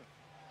 I do.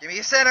 Give me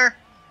a center.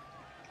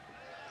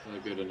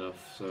 Not good enough,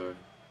 sorry.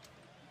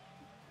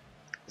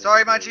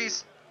 Sorry,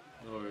 Munchies.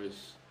 No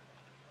worries.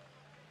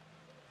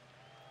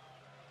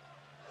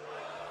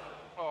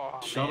 Oh,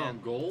 Shot man.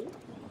 on goal?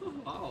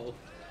 Wow.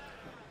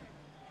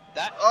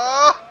 That.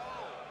 Oh!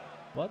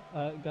 What?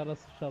 I got a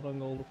shot on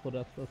goal for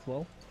that as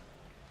well.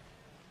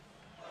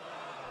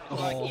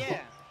 It's like, Oh. yeah.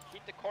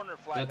 Hit the corner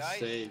flag, That's guys.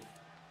 safe.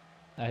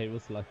 He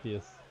was lucky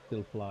he's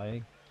still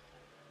flying.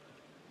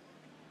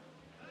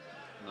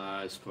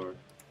 Nice part.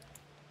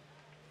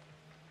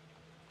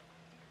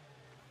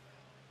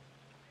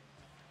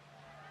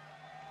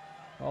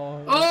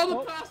 Oh,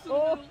 Oh, the pass to the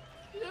oh. middle!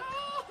 Yeah!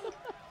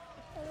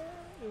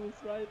 It was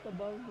right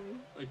above me.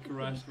 I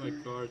crashed my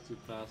car to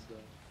pass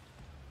that.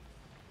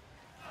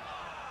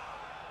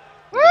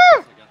 Woo! I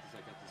got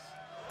this.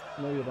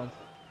 No, you don't.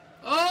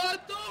 Oh,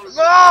 don't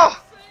No!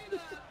 say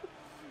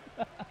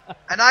that!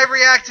 And I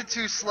reacted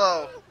too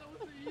slow. That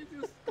was the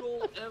easiest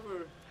goal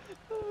ever.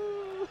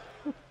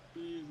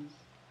 Jesus.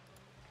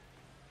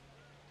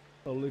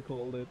 Only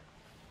called it.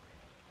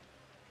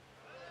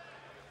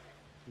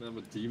 Man,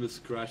 but Demas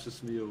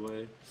crashes me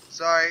away.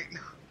 Sorry.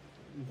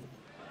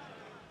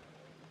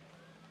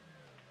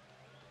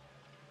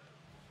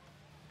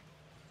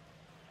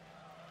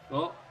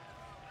 Oh.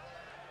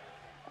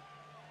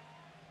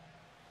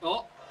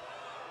 Oh.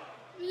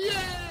 Yay!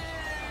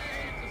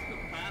 Just a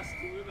pass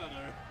to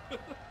another.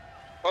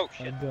 Oh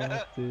I shit.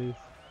 got this.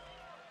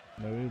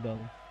 No, you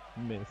don't.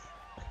 Miss.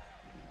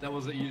 That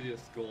was the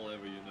easiest goal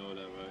ever, you know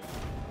that, right?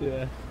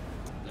 Yeah.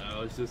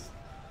 No, it's just...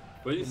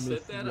 When you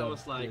said that, I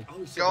was like,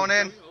 oh shit, Going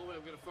in. Oh,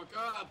 I'm gonna fuck...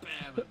 Ah,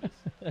 bam!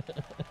 I missed.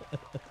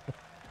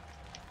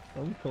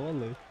 Don't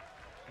call it.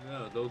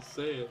 No, don't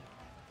say it.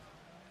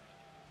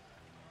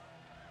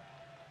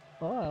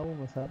 Oh, I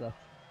almost had that.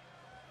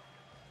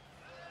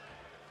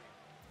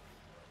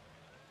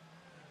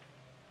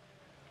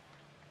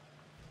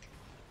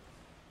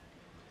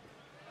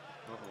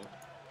 Uh-oh.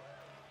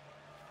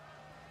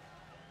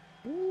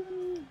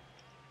 Ooh.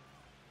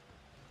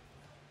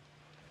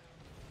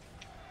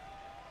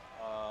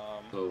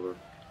 It's Over.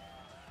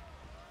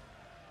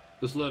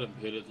 Just let them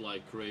hit it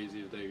like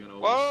crazy if they're gonna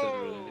Whoa!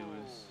 center it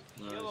anyways.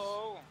 Nice.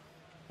 Hello.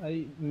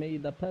 I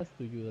made a pass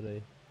to you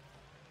today.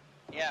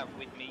 Yeah,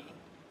 with me.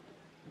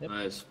 Yep.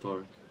 Nice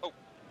park.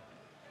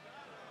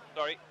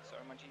 Sorry,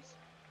 Munchies.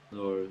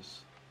 No worries.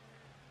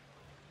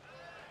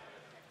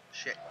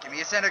 Shit. Give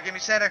me a center. Give me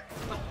center.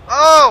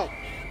 Oh!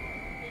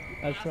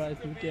 I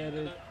tried to get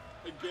it.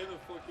 Again a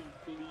fucking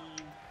clean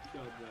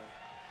shot there.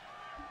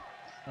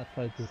 I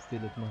tried to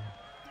steal it, man.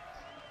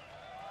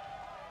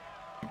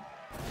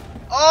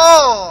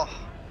 Oh!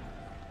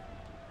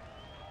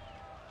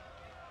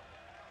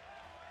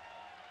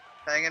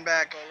 Hanging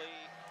back.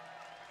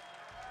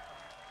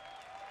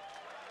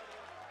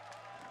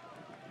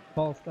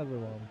 Fast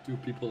everyone. 2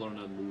 people are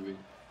not moving.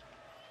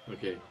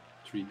 Okay,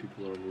 3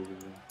 people are moving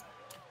now.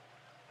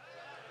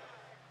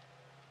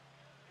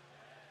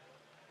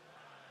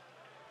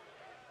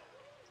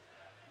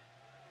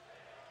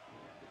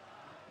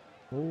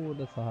 Oh,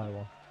 that's a high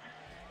one.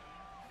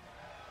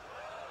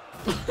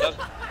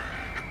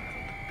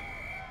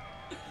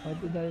 Why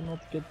did I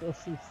not get the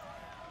assist?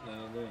 I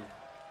don't know.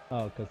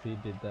 Oh, cause he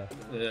did that.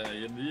 Yeah,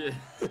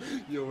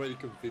 you're already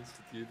convinced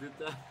that you did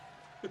that.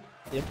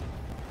 Yep.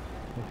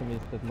 I'm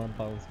convinced that my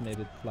bounce made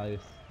it fly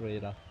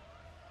straight up.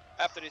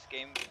 After this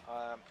game,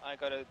 I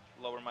gotta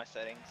lower my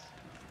settings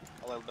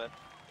a little bit.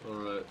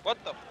 Alright. What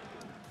the?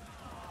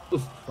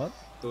 What?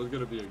 That was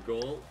gonna be a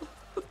goal.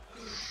 I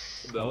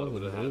No,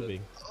 wasn't but I had it.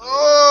 moving.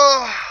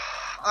 Oh!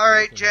 I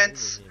Alright, wasn't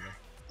gents. moving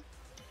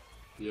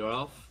You're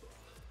off?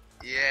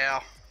 Yeah.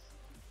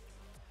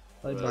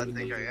 either. I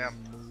think I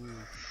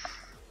am.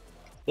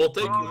 Well,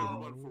 thank you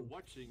everyone for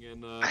watching,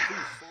 and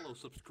please follow,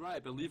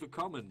 subscribe, and leave a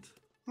comment.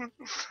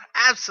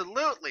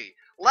 Absolutely.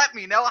 Let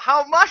me know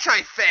how much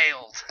I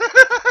failed.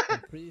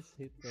 And please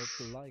hit that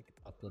like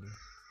button.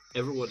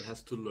 Everyone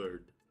has to learn.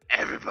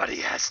 Everybody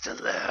has to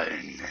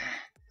learn.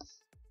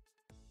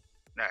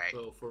 Alright.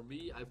 So for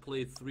me, I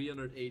played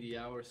 380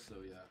 hours, so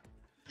yeah.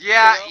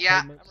 Yeah, Well, yeah.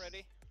 I'm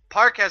ready.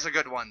 Park has a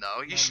good one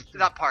though. You should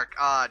not Park.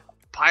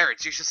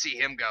 Pirates. You should see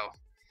him go.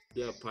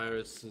 Yeah,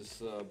 Pirates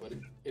is, but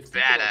if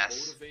people Badass.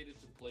 are motivated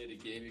to play the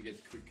game, you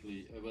get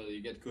quickly, well,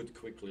 you get good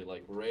quickly.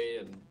 Like Ray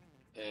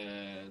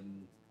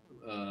and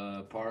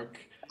Park,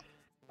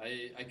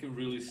 I can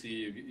really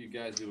see you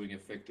guys doing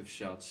effective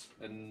shots.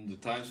 And the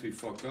times we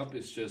fuck up,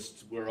 it's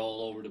just we're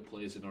all over the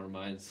place in our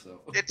minds.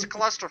 So It's a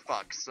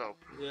clusterfuck. So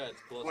yeah,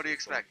 it's close. what do you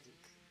expect?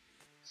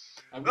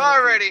 I'm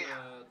gonna Alrighty. take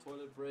a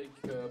toilet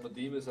break.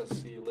 Madimas, I'll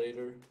see you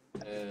later,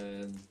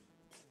 and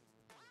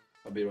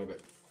I'll be right back.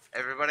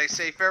 Everybody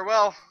say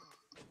farewell.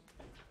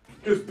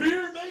 Cause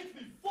beer makes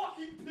me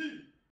fucking pee!